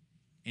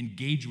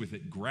 Engage with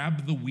it.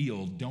 Grab the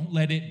wheel. Don't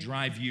let it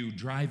drive you.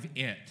 Drive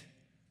it.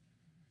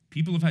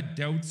 People have had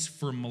doubts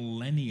for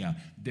millennia.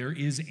 There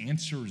is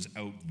answers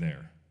out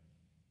there.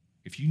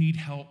 If you need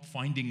help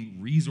finding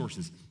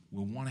resources,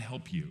 we'll want to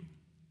help you.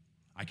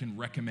 I can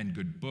recommend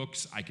good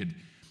books.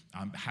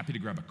 I'm happy to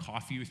grab a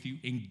coffee with you.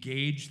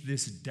 Engage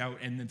this doubt.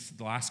 And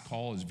the last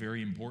call is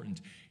very important.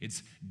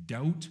 It's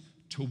doubt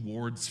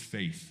towards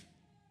faith.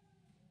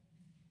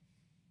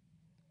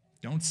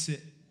 Don't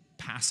sit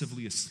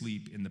passively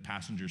asleep in the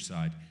passenger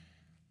side.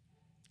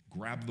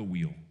 Grab the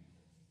wheel.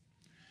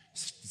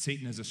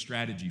 Satan has a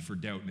strategy for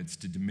doubt, and it's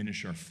to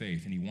diminish our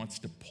faith, and he wants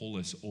to pull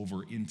us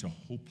over into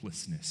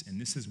hopelessness, and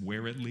this is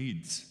where it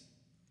leads.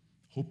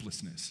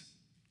 Hopelessness.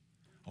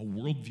 A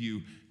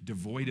worldview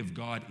devoid of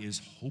God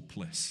is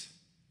hopeless.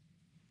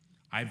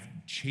 I've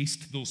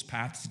chased those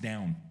paths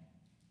down.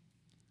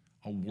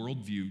 A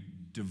worldview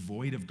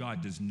devoid of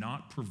God does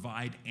not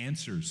provide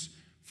answers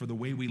for the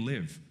way we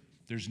live.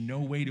 There's no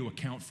way to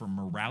account for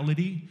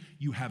morality.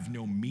 You have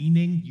no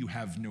meaning. You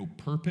have no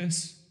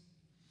purpose.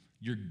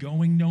 You're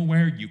going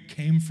nowhere. You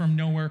came from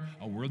nowhere.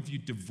 A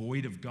worldview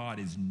devoid of God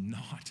is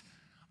not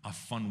a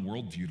fun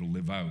worldview to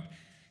live out.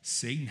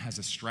 Satan has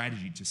a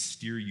strategy to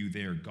steer you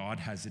there. God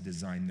has a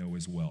design, though,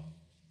 as well.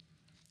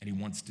 And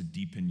he wants to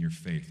deepen your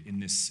faith.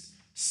 In this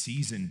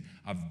season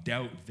of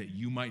doubt that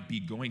you might be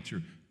going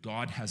through,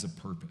 God has a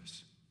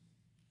purpose.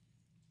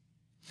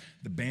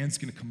 The band's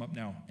going to come up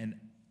now, and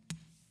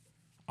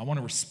I want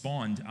to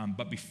respond,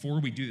 but before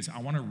we do this, I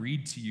want to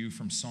read to you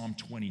from Psalm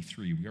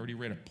 23. We already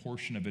read a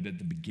portion of it at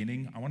the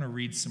beginning. I want to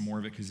read some more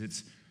of it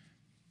because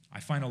I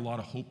find a lot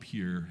of hope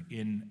here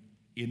in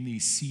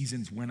these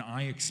seasons when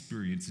I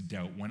experience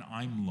doubt, when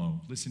I'm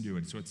low. Listen to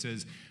it. So it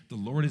says, "The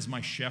Lord is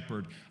my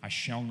shepherd, I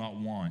shall not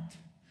want.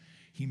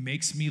 He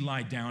makes me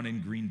lie down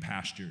in green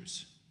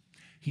pastures.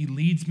 He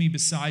leads me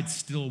beside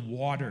still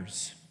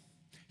waters.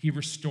 He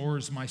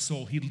restores my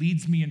soul. He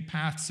leads me in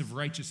paths of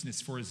righteousness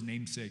for his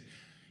name's sake."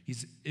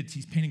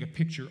 He's painting a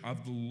picture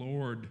of the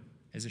Lord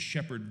as a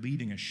shepherd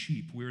leading a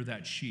sheep. We're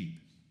that sheep.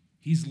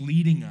 He's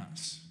leading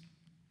us.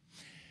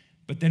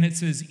 But then it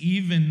says,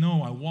 even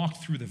though I walk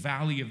through the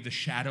valley of the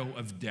shadow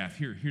of death.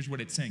 Here's what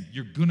it's saying.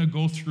 You're going to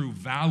go through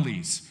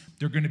valleys.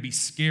 They're going to be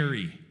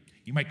scary.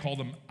 You might call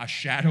them a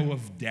shadow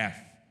of death.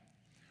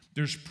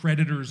 There's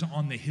predators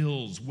on the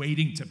hills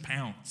waiting to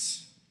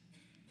pounce.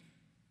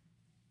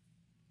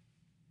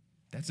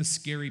 That's a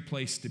scary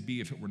place to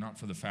be if it were not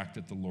for the fact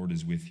that the Lord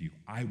is with you.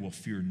 I will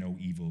fear no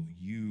evil.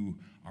 You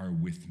are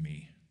with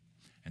me.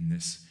 And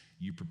this,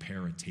 you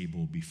prepare a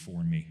table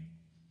before me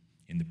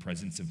in the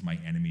presence of my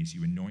enemies.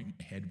 You anoint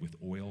my head with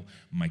oil.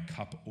 My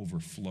cup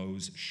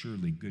overflows.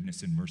 Surely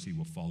goodness and mercy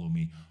will follow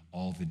me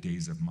all the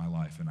days of my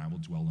life, and I will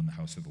dwell in the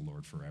house of the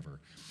Lord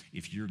forever.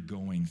 If you're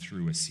going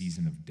through a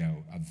season of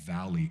doubt, a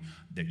valley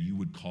that you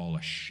would call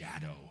a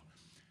shadow,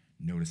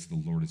 notice the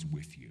Lord is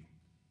with you.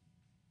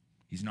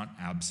 He's not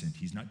absent.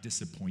 He's not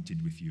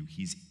disappointed with you.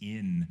 He's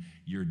in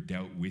your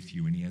doubt with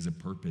you, and he has a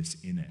purpose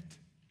in it.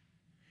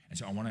 And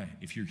so I want to,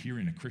 if you're here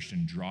and a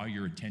Christian, draw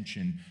your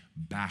attention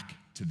back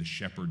to the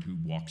shepherd who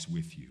walks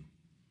with you.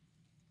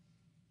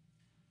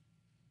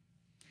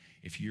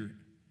 If you're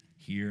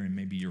here and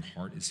maybe your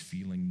heart is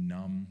feeling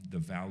numb, the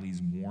valley's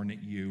worn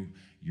at you,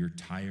 you're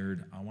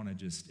tired, I want to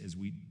just, as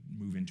we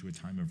move into a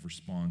time of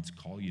response,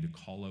 call you to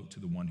call out to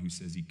the one who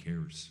says he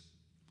cares.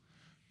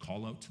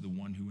 Call out to the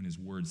one who in his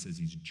word says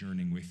he's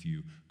journeying with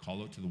you.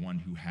 Call out to the one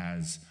who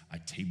has a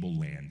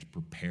tableland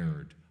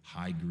prepared,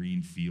 high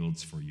green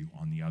fields for you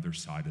on the other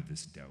side of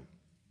this doubt.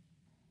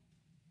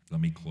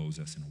 Let me close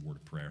us in a word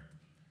of prayer.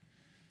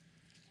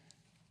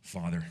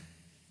 Father,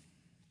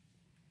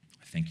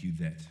 I thank you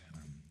that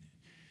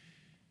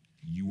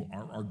you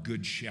are our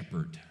good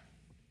shepherd.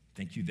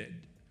 Thank you that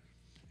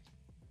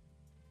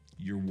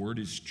your word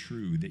is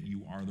true, that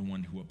you are the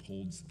one who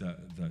upholds the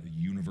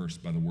universe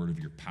by the word of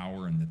your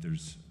power, and that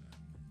there's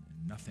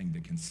nothing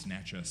that can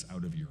snatch us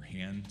out of your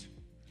hand.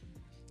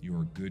 You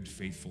are a good,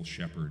 faithful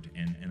shepherd,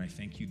 and I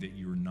thank you that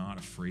you're not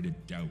afraid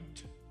of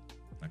doubt.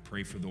 I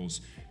pray for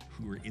those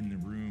who are in the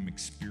room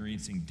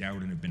experiencing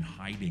doubt and have been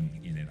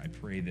hiding in it. I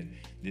pray that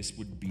this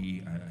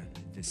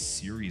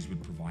series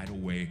would provide a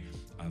way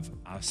of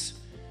us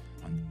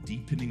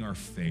deepening our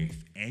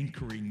faith,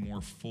 anchoring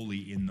more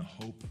fully in the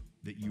hope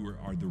that you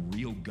are the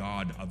real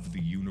God of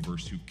the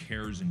universe who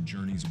cares and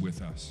journeys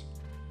with us.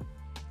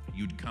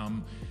 You'd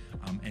come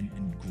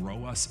and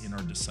grow us in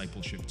our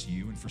discipleship to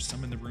you. And for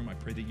some in the room, I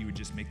pray that you would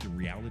just make the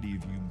reality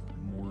of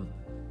you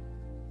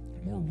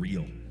more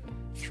real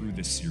through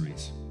this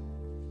series.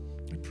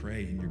 I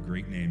pray in your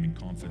great name and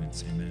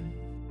confidence. Amen.